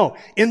food. But no,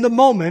 in the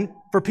moment,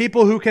 for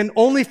people who can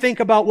only think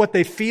about what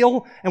they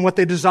feel and what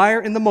they desire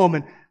in the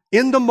moment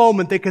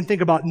they can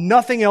think about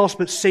nothing else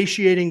but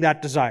satiating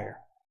that desire.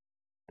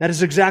 That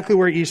is exactly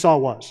where Esau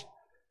was.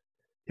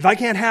 If I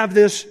can't have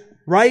this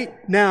right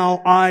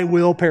now, I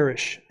will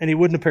perish. And he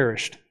wouldn't have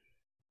perished.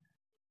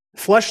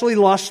 Fleshly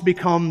lusts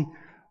become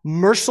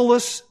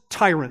merciless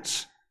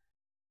tyrants.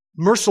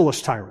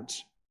 Merciless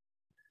tyrants.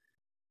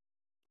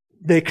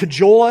 They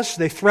cajole us,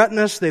 they threaten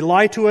us, they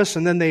lie to us,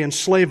 and then they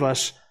enslave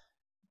us.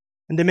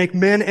 And they make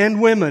men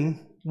and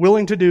women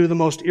willing to do the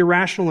most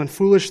irrational and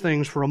foolish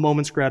things for a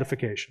moment's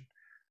gratification.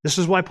 This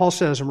is why Paul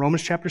says in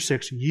Romans chapter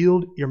 6,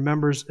 yield your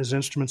members as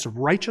instruments of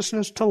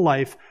righteousness to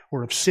life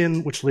or of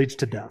sin which leads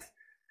to death.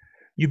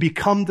 You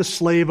become the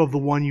slave of the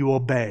one you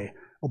obey.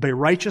 Obey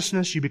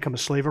righteousness, you become a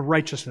slave of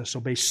righteousness.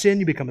 Obey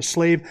sin, you become a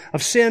slave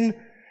of sin.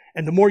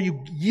 And the more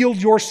you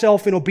yield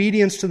yourself in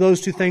obedience to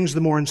those two things,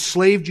 the more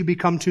enslaved you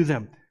become to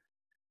them.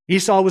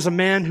 Esau was a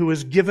man who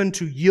was given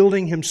to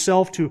yielding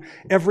himself to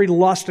every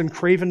lust and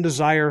craven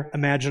desire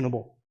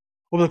imaginable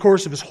over the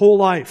course of his whole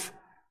life,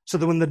 so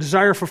that when the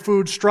desire for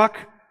food struck,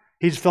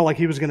 he just felt like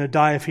he was going to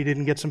die if he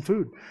didn't get some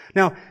food.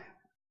 Now,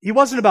 he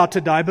wasn't about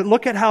to die, but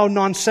look at how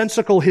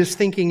nonsensical his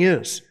thinking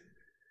is.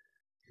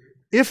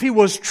 If he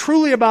was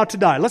truly about to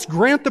die, let's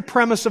grant the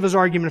premise of his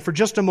argument for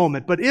just a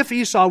moment, but if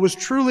Esau was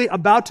truly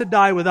about to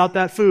die without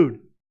that food,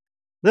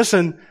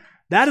 listen,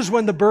 that is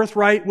when the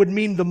birthright would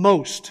mean the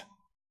most,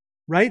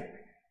 right?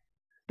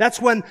 That's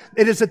when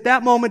it is at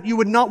that moment you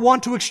would not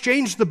want to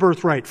exchange the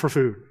birthright for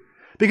food.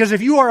 Because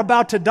if you are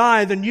about to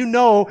die, then you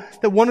know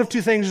that one of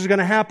two things is going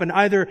to happen.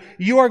 Either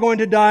you are going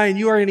to die and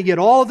you are going to get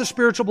all of the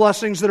spiritual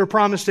blessings that are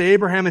promised to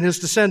Abraham and his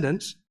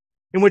descendants,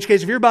 in which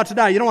case if you're about to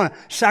die, you don't want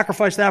to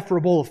sacrifice that for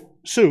a bowl of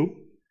soup.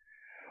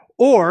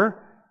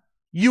 Or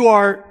you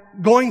are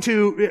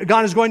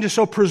God is going to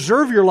so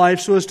preserve your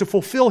life so as to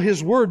fulfill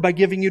His word by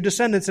giving you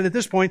descendants. And at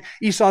this point,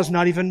 Esau's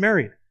not even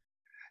married.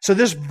 So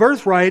this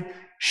birthright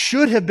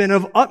should have been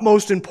of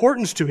utmost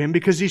importance to him,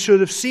 because he should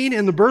have seen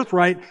in the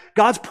birthright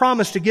God's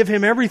promise to give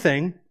him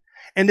everything.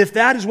 And if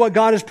that is what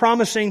God is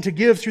promising to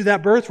give through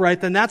that birthright,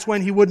 then that's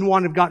when he wouldn't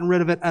want to have gotten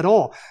rid of it at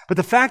all. But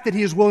the fact that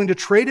he is willing to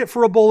trade it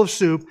for a bowl of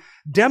soup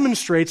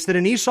demonstrates that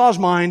in Esau's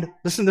mind,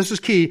 listen, this is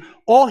key,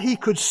 all he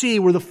could see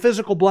were the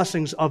physical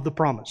blessings of the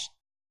promise.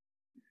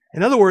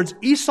 In other words,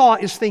 Esau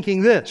is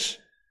thinking this: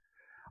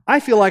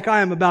 I feel like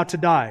I am about to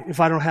die if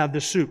I don't have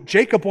this soup.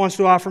 Jacob wants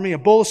to offer me a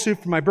bowl of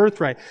soup for my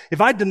birthright. If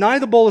I deny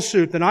the bowl of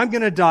soup, then I'm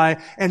going to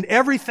die, and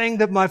everything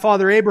that my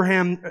father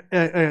Abraham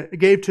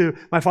gave to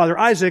my father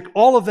Isaac,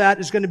 all of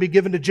that is going to be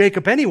given to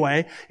Jacob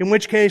anyway, in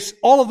which case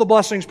all of the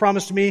blessings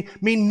promised to me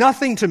mean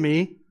nothing to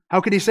me.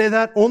 How could he say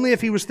that? Only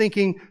if he was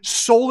thinking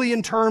solely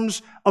in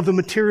terms of the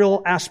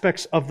material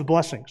aspects of the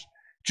blessings,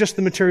 just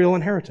the material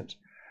inheritance.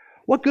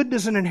 What good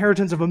does an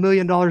inheritance of $1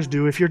 million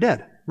do if you're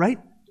dead, right?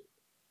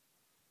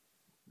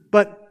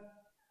 But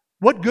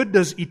what good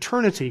does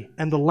eternity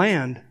and the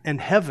land and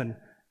heaven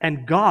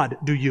and God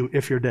do you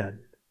if you're dead?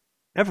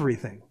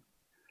 Everything.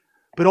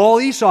 But all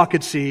Esau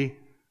could see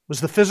was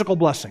the physical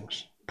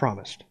blessings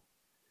promised.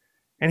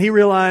 And he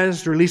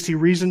realized, or at least he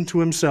reasoned to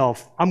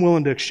himself, I'm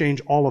willing to exchange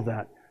all of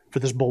that for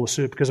this bowl of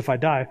soup, because if I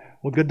die,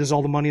 what good does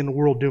all the money in the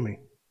world do me?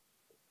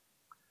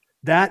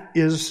 That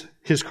is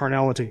his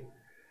carnality.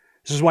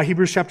 This is why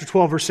Hebrews chapter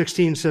 12, verse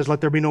 16 says,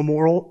 let there be no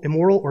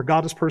immoral or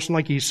godless person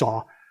like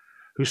Esau,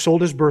 who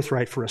sold his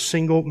birthright for a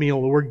single meal.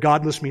 The word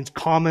godless means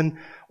common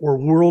or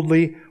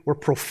worldly or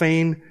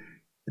profane.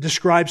 It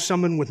describes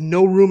someone with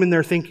no room in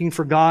their thinking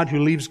for God, who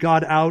leaves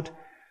God out,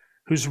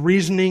 whose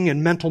reasoning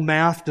and mental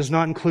math does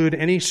not include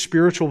any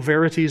spiritual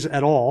verities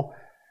at all.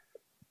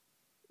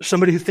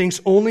 Somebody who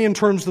thinks only in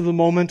terms of the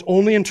moment,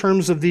 only in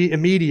terms of the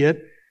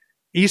immediate,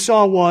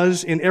 Esau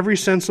was, in every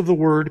sense of the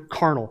word,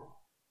 carnal.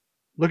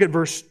 Look at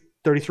verse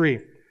 33.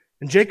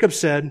 And Jacob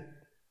said,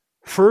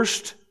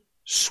 "First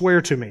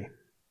swear to me."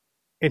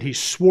 And he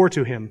swore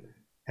to him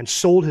and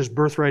sold his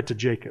birthright to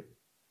Jacob.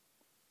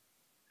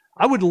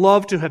 I would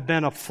love to have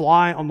been a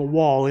fly on the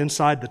wall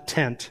inside the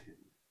tent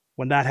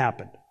when that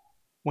happened.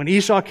 When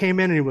Esau came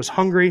in and he was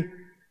hungry,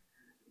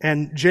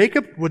 and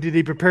Jacob, what did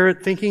he prepare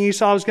it thinking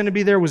Esau was going to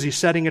be there? Was he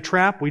setting a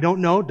trap? We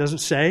don't know. It doesn't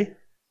say.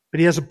 But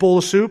he has a bowl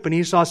of soup, and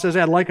Esau says,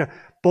 "I'd like a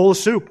bowl of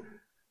soup."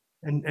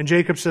 And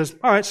Jacob says,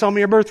 "All right, sell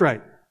me your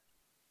birthright."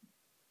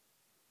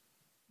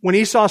 When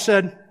Esau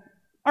said,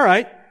 "All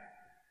right,"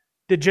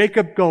 did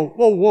Jacob go,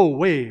 whoa,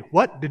 wait,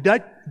 what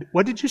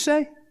did you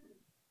say?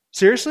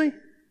 Seriously?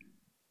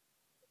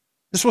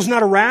 This was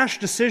not a rash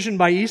decision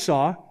by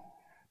Esau,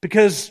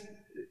 because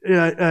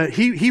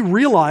he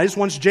realized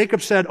once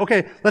Jacob said,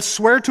 "Okay, let's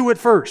swear to it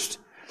first.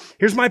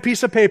 Here's my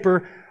piece of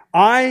paper.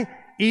 I,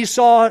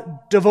 Esau,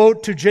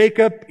 devote to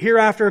Jacob,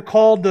 hereafter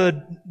called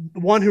the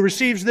one who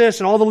receives this,"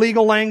 and all the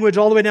legal language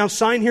all the way down,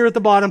 sign here at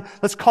the bottom.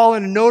 Let's call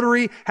in a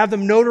notary, have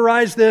them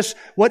notarize this.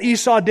 What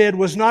Esau did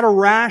was not a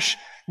rash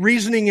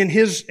reasoning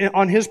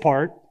on his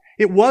part.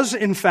 It was,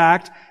 in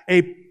fact,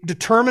 a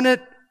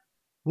determinate,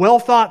 well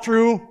thought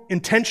through,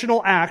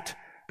 intentional act,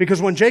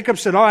 because when Jacob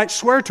said, "All right,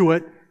 swear to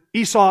it,"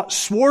 Esau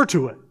swore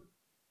to it.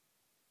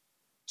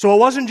 So it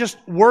wasn't just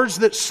words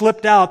that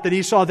slipped out that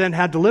Esau then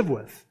had to live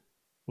with.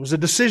 It was a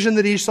decision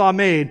that Esau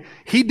made.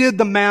 He did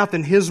the math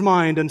in his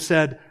mind and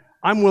said,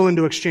 "I'm willing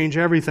to exchange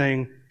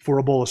everything for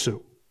a bowl of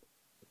soup."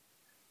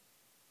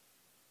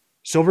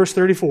 So verse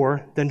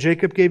 34, "Then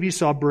Jacob gave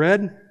Esau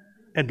bread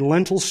and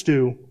lentil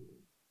stew,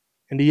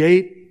 and he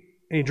ate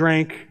and he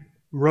drank,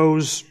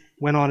 rose,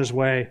 went on his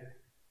way."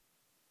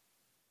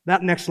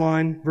 That next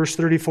line, verse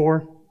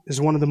 34, is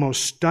one of the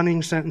most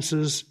stunning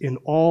sentences in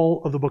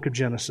all of the book of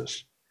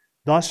Genesis.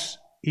 "Thus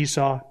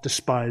Esau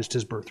despised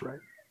his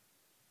birthright."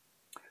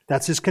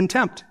 That's his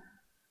contempt.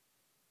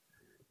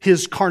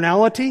 His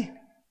carnality,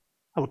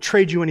 "I will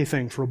trade you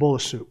anything for a bowl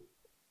of soup."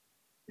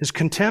 His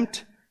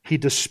contempt, he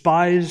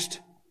despised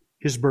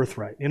his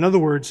birthright. In other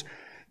words,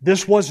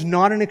 this was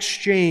not an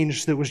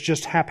exchange that was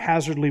just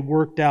haphazardly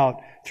worked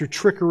out through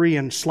trickery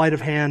and sleight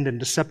of hand and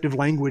deceptive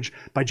language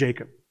by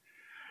Jacob.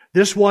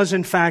 This was,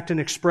 in fact, an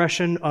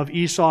expression of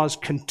Esau's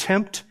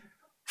contempt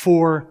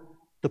for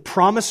the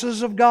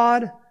promises of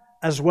God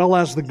as well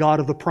as the God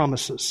of the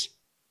promises.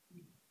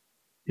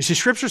 You see,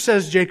 Scripture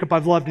says, Jacob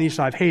I've loved and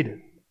Esau I've hated.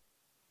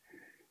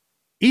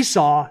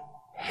 Esau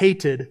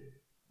hated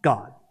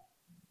God.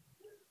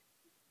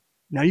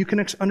 Now you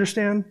can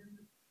understand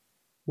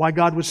why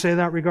God would say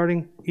that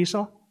regarding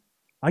Esau?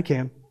 I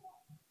can.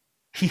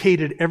 He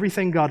hated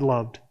everything God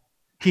loved.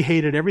 He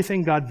hated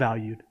everything God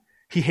valued.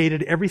 He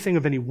hated everything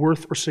of any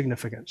worth or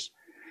significance.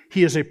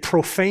 He is a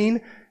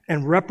profane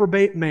and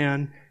reprobate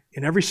man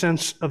in every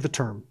sense of the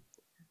term.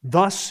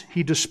 Thus,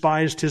 he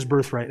despised his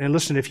birthright. And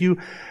listen, if you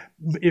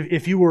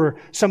were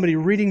somebody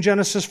reading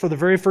Genesis for the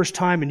very first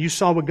time and you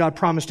saw what God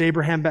promised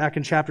Abraham back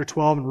in chapter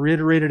 12 and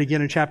reiterated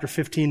again in chapter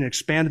 15 and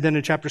expanded then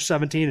in chapter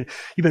 17, and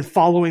you've been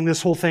following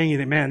this whole thing, you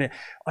think, man,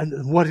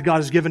 what God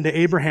has given to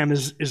Abraham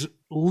is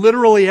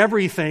literally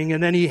everything,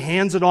 and then he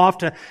hands it off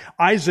to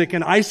Isaac,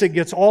 and Isaac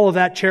gets all of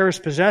that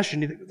cherished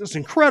possession. You think, this is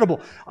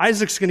incredible.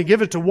 Isaac's going to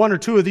give it to one or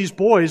two of these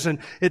boys, and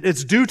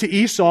it's due to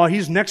Esau.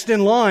 He's next in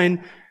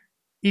line.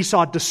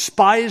 Esau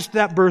despised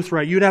that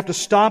birthright. You'd have to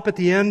stop at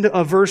the end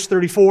of verse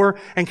 34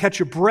 and catch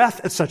your breath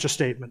at such a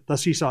statement.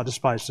 Thus Esau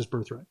despised his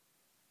birthright.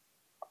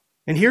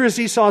 And here is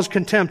Esau's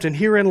contempt, and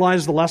herein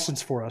lies the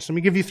lessons for us. Let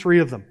me give you three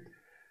of them.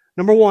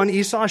 Number one,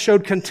 Esau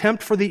showed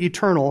contempt for the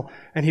eternal,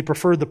 and he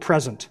preferred the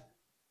present.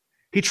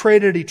 He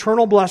traded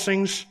eternal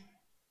blessings,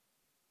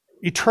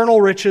 eternal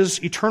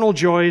riches, eternal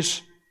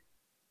joys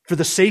for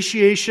the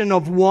satiation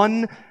of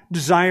one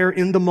desire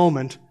in the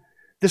moment.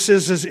 This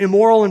is as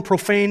immoral and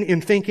profane in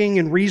thinking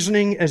and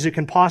reasoning as it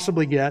can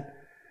possibly get.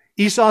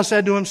 Esau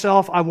said to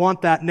himself, I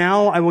want that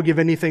now. I will give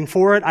anything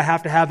for it. I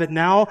have to have it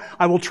now.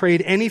 I will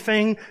trade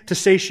anything to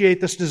satiate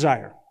this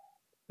desire.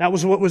 That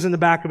was what was in the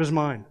back of his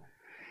mind.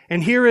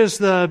 And here is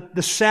the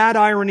sad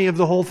irony of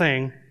the whole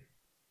thing.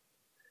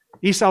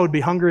 Esau would be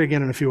hungry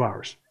again in a few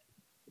hours.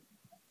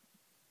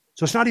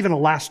 So it's not even a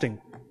lasting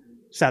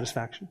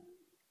satisfaction.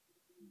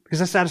 Because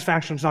that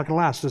satisfaction is not going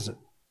to last, is it?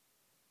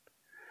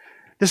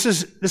 This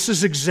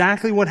is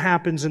exactly what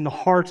happens in the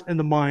heart and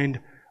the mind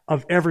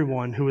of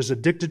everyone who is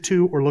addicted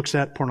to or looks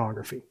at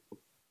pornography.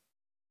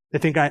 They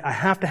think, I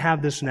have to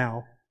have this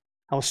now.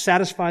 I'll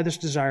satisfy this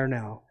desire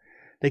now.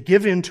 They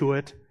give into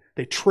it.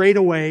 They trade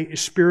away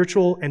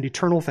spiritual and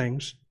eternal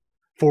things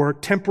for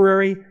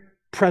temporary,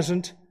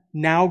 present,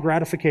 now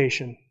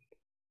gratification.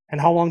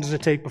 And how long does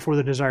it take before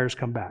the desires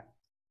come back?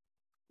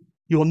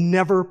 You will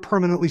never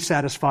permanently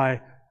satisfy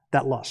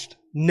that lust.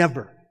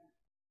 Never.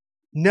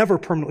 Never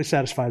permanently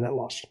satisfy that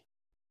lust.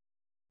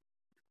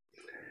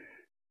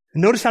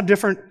 And notice how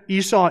different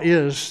Esau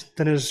is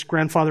than his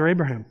grandfather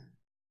Abraham.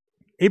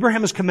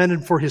 Abraham is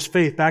commended for his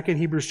faith. Back in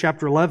Hebrews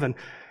chapter 11,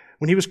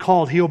 When he was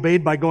called, he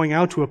obeyed by going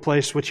out to a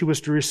place which he was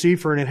to receive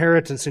for an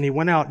inheritance, and he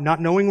went out, not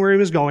knowing where he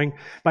was going.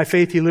 By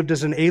faith he lived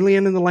as an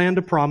alien in the land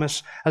of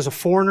promise, as a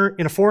foreigner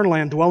in a foreign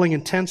land, dwelling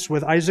in tents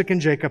with Isaac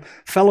and Jacob,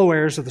 fellow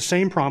heirs of the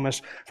same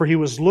promise, for he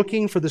was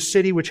looking for the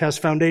city which has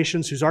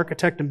foundations, whose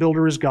architect and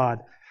builder is God.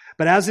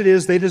 But as it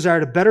is, they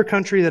desired a better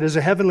country that is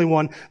a heavenly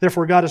one.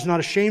 Therefore God is not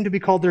ashamed to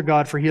be called their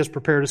God, for he has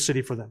prepared a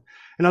city for them.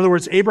 In other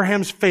words, Abraham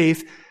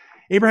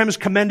is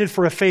commended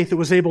for a faith that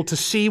was able to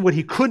see what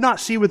he could not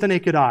see with the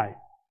naked eye.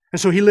 And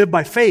so he lived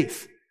by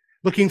faith,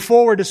 looking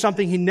forward to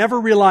something he never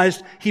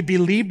realized. He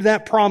believed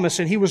that promise,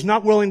 and he was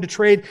not willing to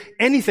trade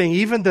anything,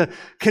 even the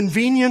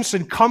convenience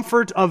and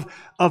comfort of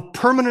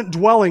permanent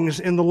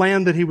dwellings in the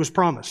land that he was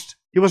promised.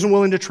 He wasn't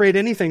willing to trade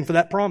anything for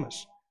that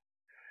promise.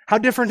 How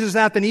different is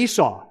that than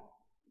Esau?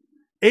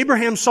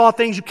 Abraham saw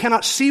things you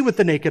cannot see with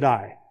the naked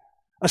eye.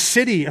 A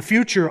city, a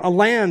future, a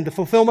land, the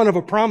fulfillment of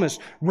a promise,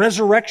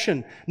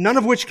 resurrection, none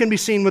of which can be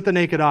seen with the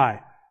naked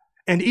eye.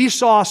 And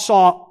Esau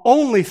saw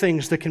only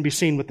things that can be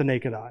seen with the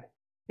naked eye.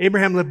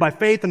 Abraham lived by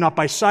faith and not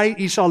by sight.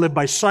 Esau lived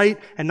by sight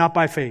and not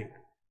by faith.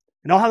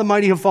 And all how the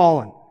mighty have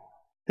fallen.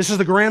 This is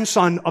the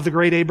grandson of the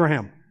great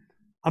Abraham,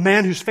 a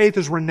man whose faith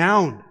is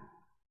renowned.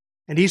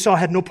 And Esau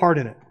had no part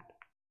in it.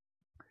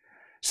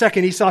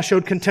 Second, Esau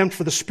showed contempt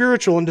for the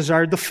spiritual and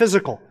desired the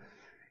physical.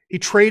 He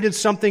traded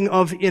something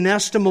of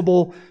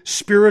inestimable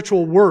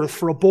spiritual worth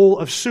for a bowl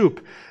of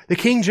soup. The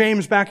King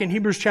James back in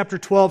Hebrews chapter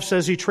 12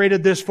 says he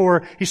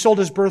sold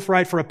his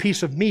birthright for a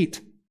piece of meat.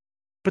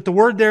 But the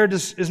word there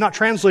is not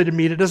translated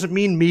meat. It doesn't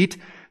mean meat.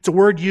 It's a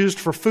word used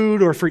for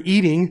food or for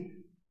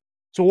eating.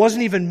 So it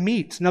wasn't even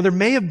meat. Now there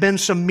may have been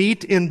some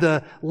meat in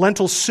the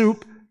lentil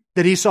soup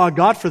that Esau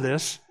got for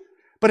this,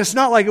 but it's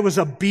not like it was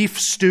a beef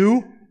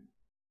stew.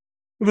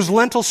 It was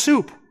lentil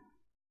soup.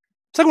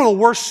 It's like one of the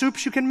worst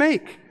soups you can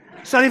make.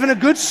 It's not even a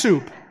good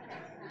soup.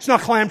 It's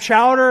not clam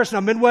chowder. It's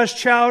not Midwest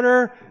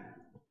chowder.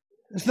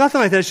 It's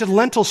nothing like that. It's just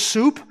lentil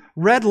soup,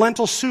 red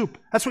lentil soup.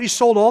 That's what you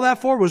sold all that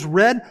for, was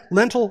red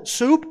lentil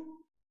soup?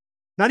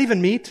 Not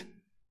even meat.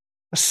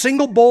 A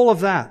single bowl of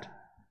that.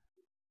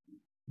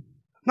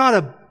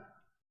 Not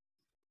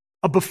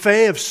a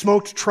buffet of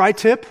smoked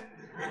tri-tip,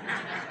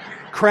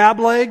 crab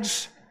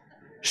legs,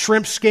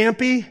 shrimp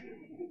scampi,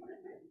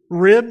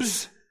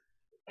 ribs,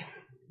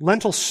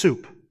 lentil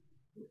soup.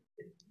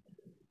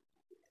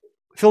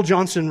 Phil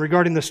Johnson,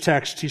 regarding this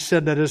text, he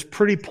said that it is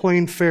pretty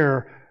plain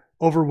fare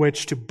over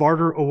which to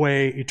barter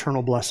away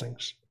eternal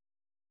blessings.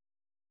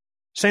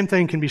 Same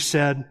thing can be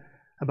said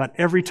about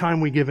every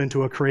time we give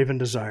into a craven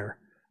desire.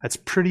 That's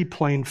pretty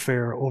plain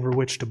fare over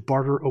which to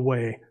barter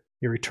away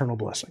your eternal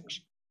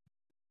blessings.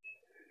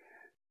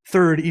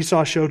 Third,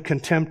 Esau showed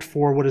contempt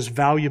for what is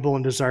valuable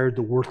and desired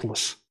the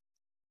worthless.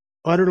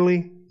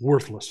 Utterly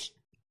worthless.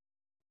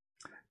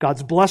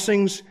 God's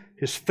blessings,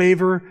 His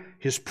favor,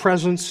 His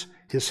presence,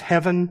 His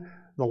heaven,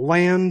 the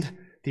land,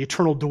 the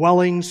eternal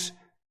dwellings,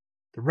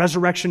 the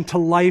resurrection to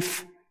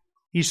life.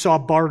 Esau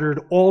bartered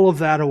all of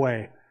that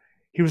away.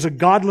 He was a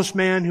godless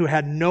man who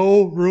had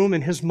no room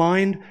in his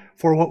mind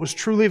for what was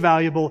truly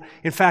valuable.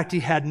 In fact, he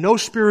had no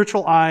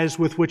spiritual eyes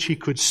with which he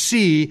could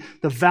see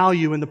the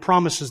value in the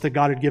promises that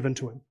God had given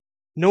to him.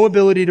 No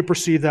ability to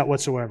perceive that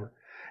whatsoever.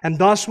 And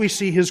thus we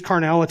see his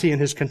carnality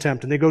and his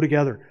contempt, and they go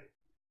together.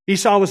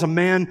 Esau was a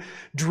man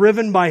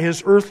driven by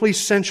his earthly,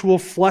 sensual,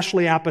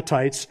 fleshly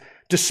appetites,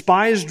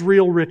 despised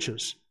real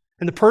riches.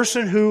 And the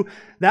person who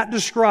that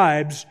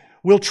describes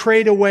will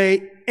trade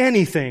away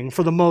anything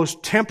for the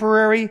most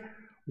temporary,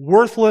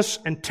 worthless,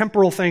 and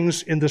temporal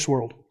things in this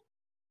world.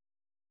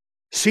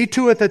 See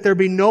to it that there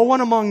be no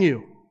one among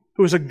you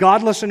who is a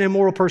godless and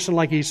immoral person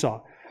like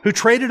Esau, who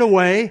traded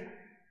away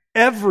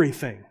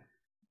everything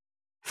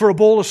for a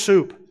bowl of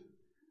soup.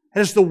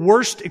 That is the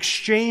worst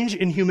exchange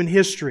in human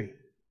history.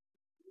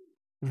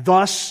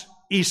 Thus,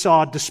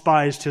 Esau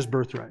despised his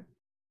birthright.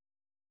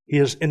 He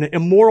is an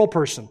immoral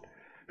person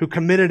who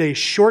committed a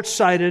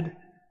short-sighted,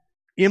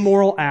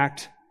 immoral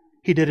act.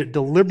 He did it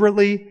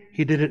deliberately,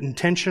 he did it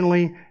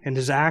intentionally, and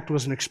his act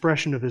was an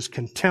expression of his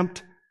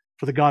contempt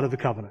for the God of the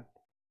covenant.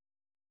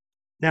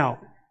 Now,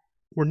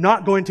 we're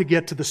not going to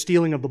get to the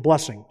stealing of the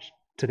blessings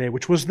today,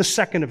 which was the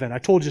second event. I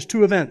told you it's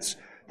two events.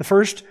 The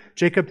first,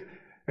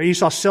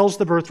 Esau sells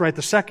the birthright.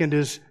 The second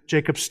is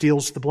Jacob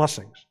steals the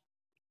blessings.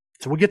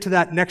 So we'll get to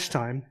that next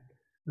time.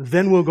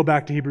 Then we'll go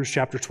back to Hebrews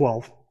chapter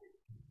 12.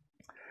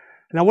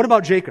 Now, what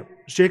about Jacob?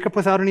 Is Jacob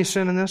without any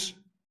sin in this?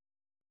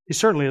 He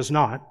certainly is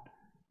not.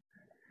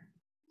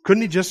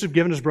 Couldn't he just have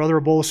given his brother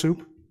a bowl of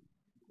soup?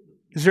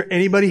 Is there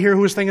anybody here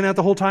who was thinking that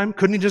the whole time?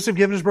 Couldn't he just have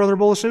given his brother a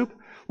bowl of soup?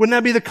 Wouldn't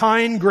that be the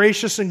kind,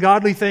 gracious, and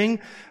godly thing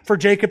for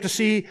Jacob to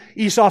see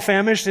Esau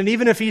famished? And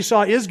even if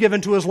Esau is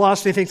given to his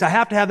lust, he thinks, I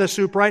have to have this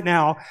soup right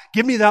now.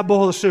 Give me that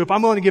bowl of soup.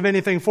 I'm willing to give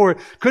anything for it.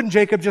 Couldn't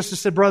Jacob just have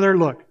said, brother,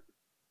 look,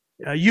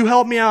 you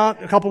helped me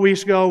out a couple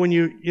weeks ago when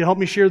you helped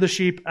me shear the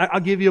sheep.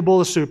 I'll give you a bowl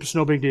of soup. It's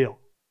no big deal.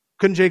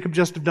 Couldn't Jacob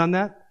just have done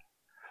that?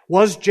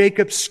 Was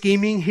Jacob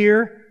scheming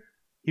here?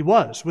 He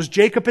was. Was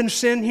Jacob in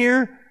sin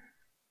here?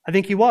 I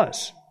think he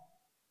was.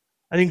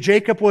 I think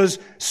Jacob was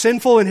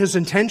sinful in his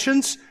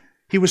intentions.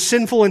 He was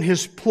sinful in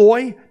his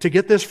ploy to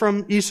get this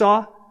from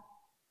Esau.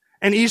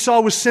 And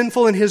Esau was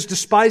sinful in his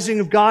despising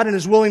of God and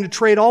is willing to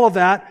trade all of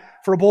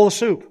that for a bowl of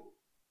soup.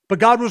 But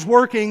God was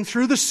working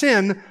through the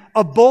sin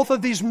of both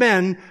of these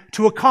men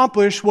to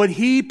accomplish what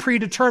He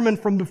predetermined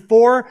from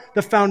before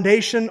the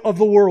foundation of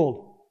the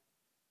world.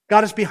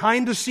 God is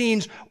behind the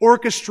scenes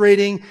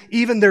orchestrating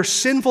even their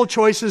sinful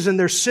choices and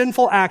their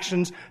sinful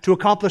actions to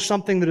accomplish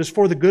something that is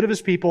for the good of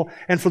His people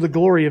and for the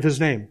glory of His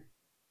name.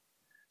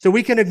 So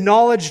we can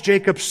acknowledge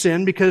Jacob's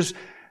sin because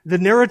the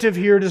narrative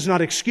here does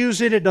not excuse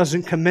it. It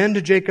doesn't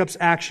commend Jacob's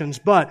actions.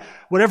 But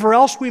whatever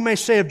else we may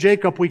say of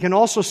Jacob, we can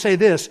also say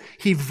this.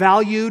 He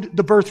valued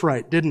the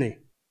birthright, didn't he?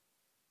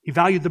 He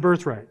valued the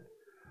birthright.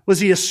 Was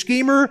he a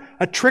schemer,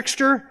 a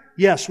trickster?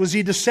 Yes. Was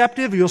he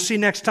deceptive? You'll see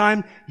next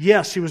time.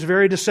 Yes, he was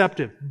very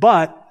deceptive.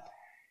 But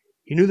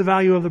he knew the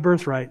value of the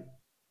birthright.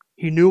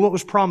 He knew what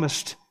was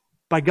promised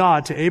by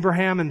God to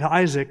Abraham and to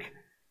Isaac,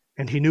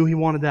 and he knew he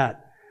wanted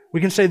that.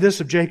 We can say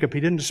this of Jacob. He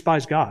didn't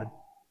despise God.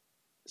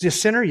 Is he a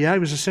sinner? Yeah, he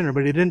was a sinner,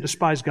 but he didn't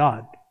despise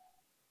God.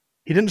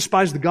 He didn't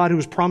despise the God who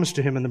was promised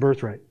to him in the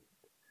birthright.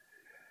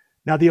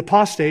 Now, the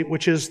apostate,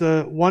 which is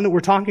the one that we're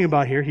talking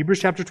about here, Hebrews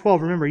chapter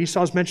 12, remember,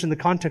 Esau's mentioned in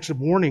the context of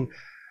warning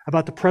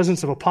about the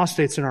presence of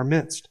apostates in our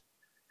midst.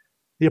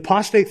 The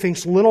apostate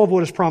thinks little of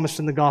what is promised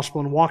in the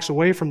gospel and walks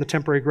away from the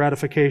temporary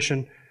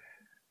gratification,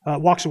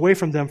 walks away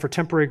from them for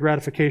temporary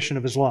gratification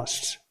of his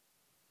lusts.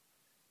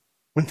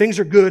 When things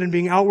are good and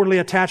being outwardly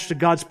attached to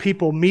God's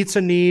people meets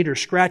a need or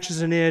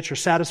scratches an itch or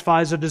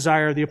satisfies a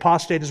desire, the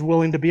apostate is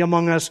willing to be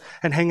among us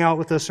and hang out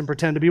with us and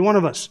pretend to be one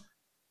of us.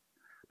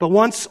 But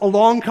once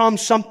along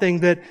comes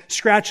something that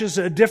scratches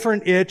a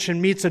different itch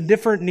and meets a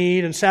different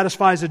need and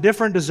satisfies a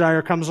different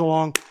desire comes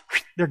along,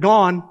 they're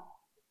gone.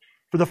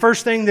 For the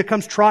first thing that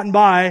comes trotting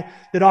by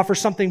that offers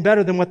something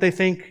better than what they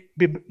think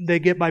they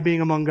get by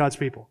being among God's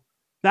people.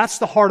 That's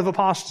the heart of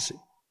apostasy.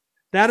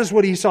 That is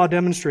what Esau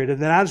demonstrated.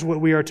 That is what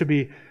we are to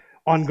be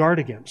on guard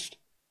against.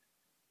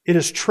 It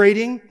is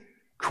trading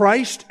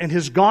Christ and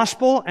His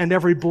gospel and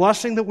every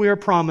blessing that we are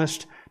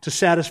promised to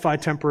satisfy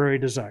temporary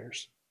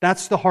desires.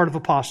 That's the heart of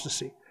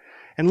apostasy.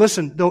 And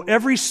listen, though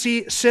every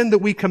sin that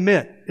we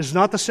commit is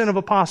not the sin of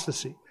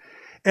apostasy,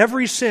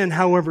 every sin,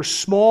 however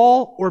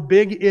small or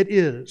big it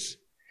is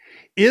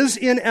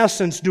in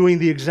essence doing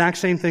the exact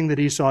same thing that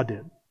Esau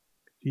did.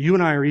 You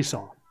and I are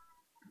Esau.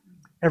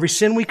 Every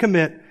sin we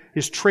commit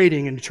is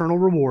trading an eternal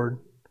reward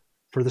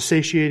for the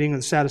satiating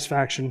and the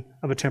satisfaction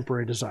of a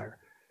temporary desire.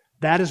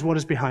 That is what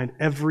is behind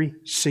every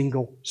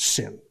single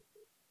sin.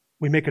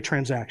 We make a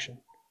transaction.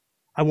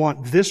 I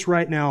want this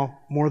right now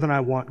more than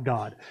I want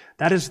God.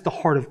 That is the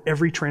heart of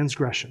every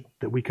transgression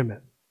that we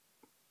commit.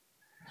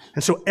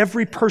 And so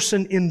every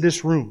person in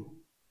this room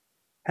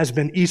has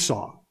been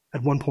Esau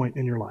at one point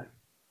in your life.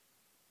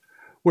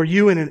 Where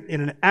you, in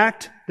an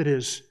act that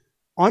is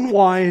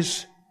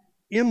unwise,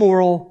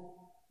 immoral,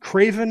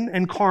 craven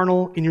and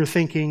carnal in your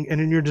thinking and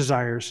in your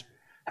desires,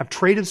 have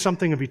traded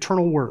something of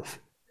eternal worth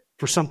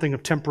for something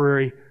of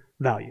temporary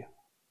value,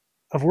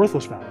 of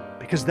worthless value,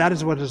 because that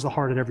is what is the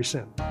heart of every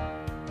sin.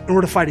 In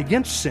order to fight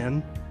against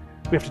sin,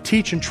 we have to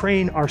teach and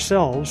train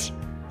ourselves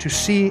to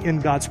see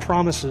in God's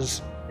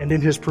promises and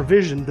in His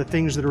provision the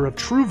things that are of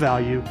true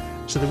value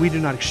so that we do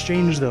not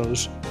exchange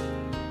those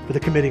for the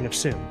committing of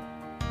sin.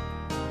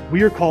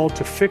 We are called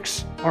to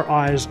fix our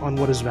eyes on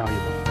what is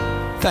valuable.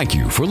 Thank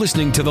you for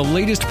listening to the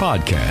latest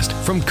podcast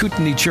from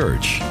Kootenai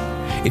Church.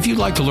 If you'd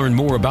like to learn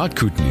more about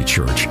Kootenai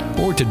Church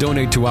or to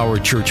donate to our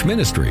church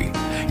ministry,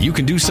 you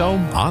can do so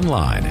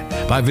online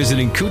by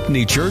visiting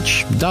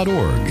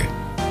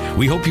kootenaichurch.org.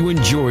 We hope you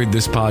enjoyed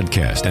this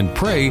podcast and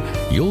pray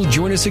you'll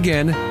join us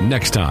again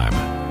next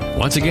time.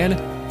 Once again,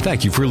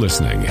 thank you for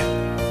listening.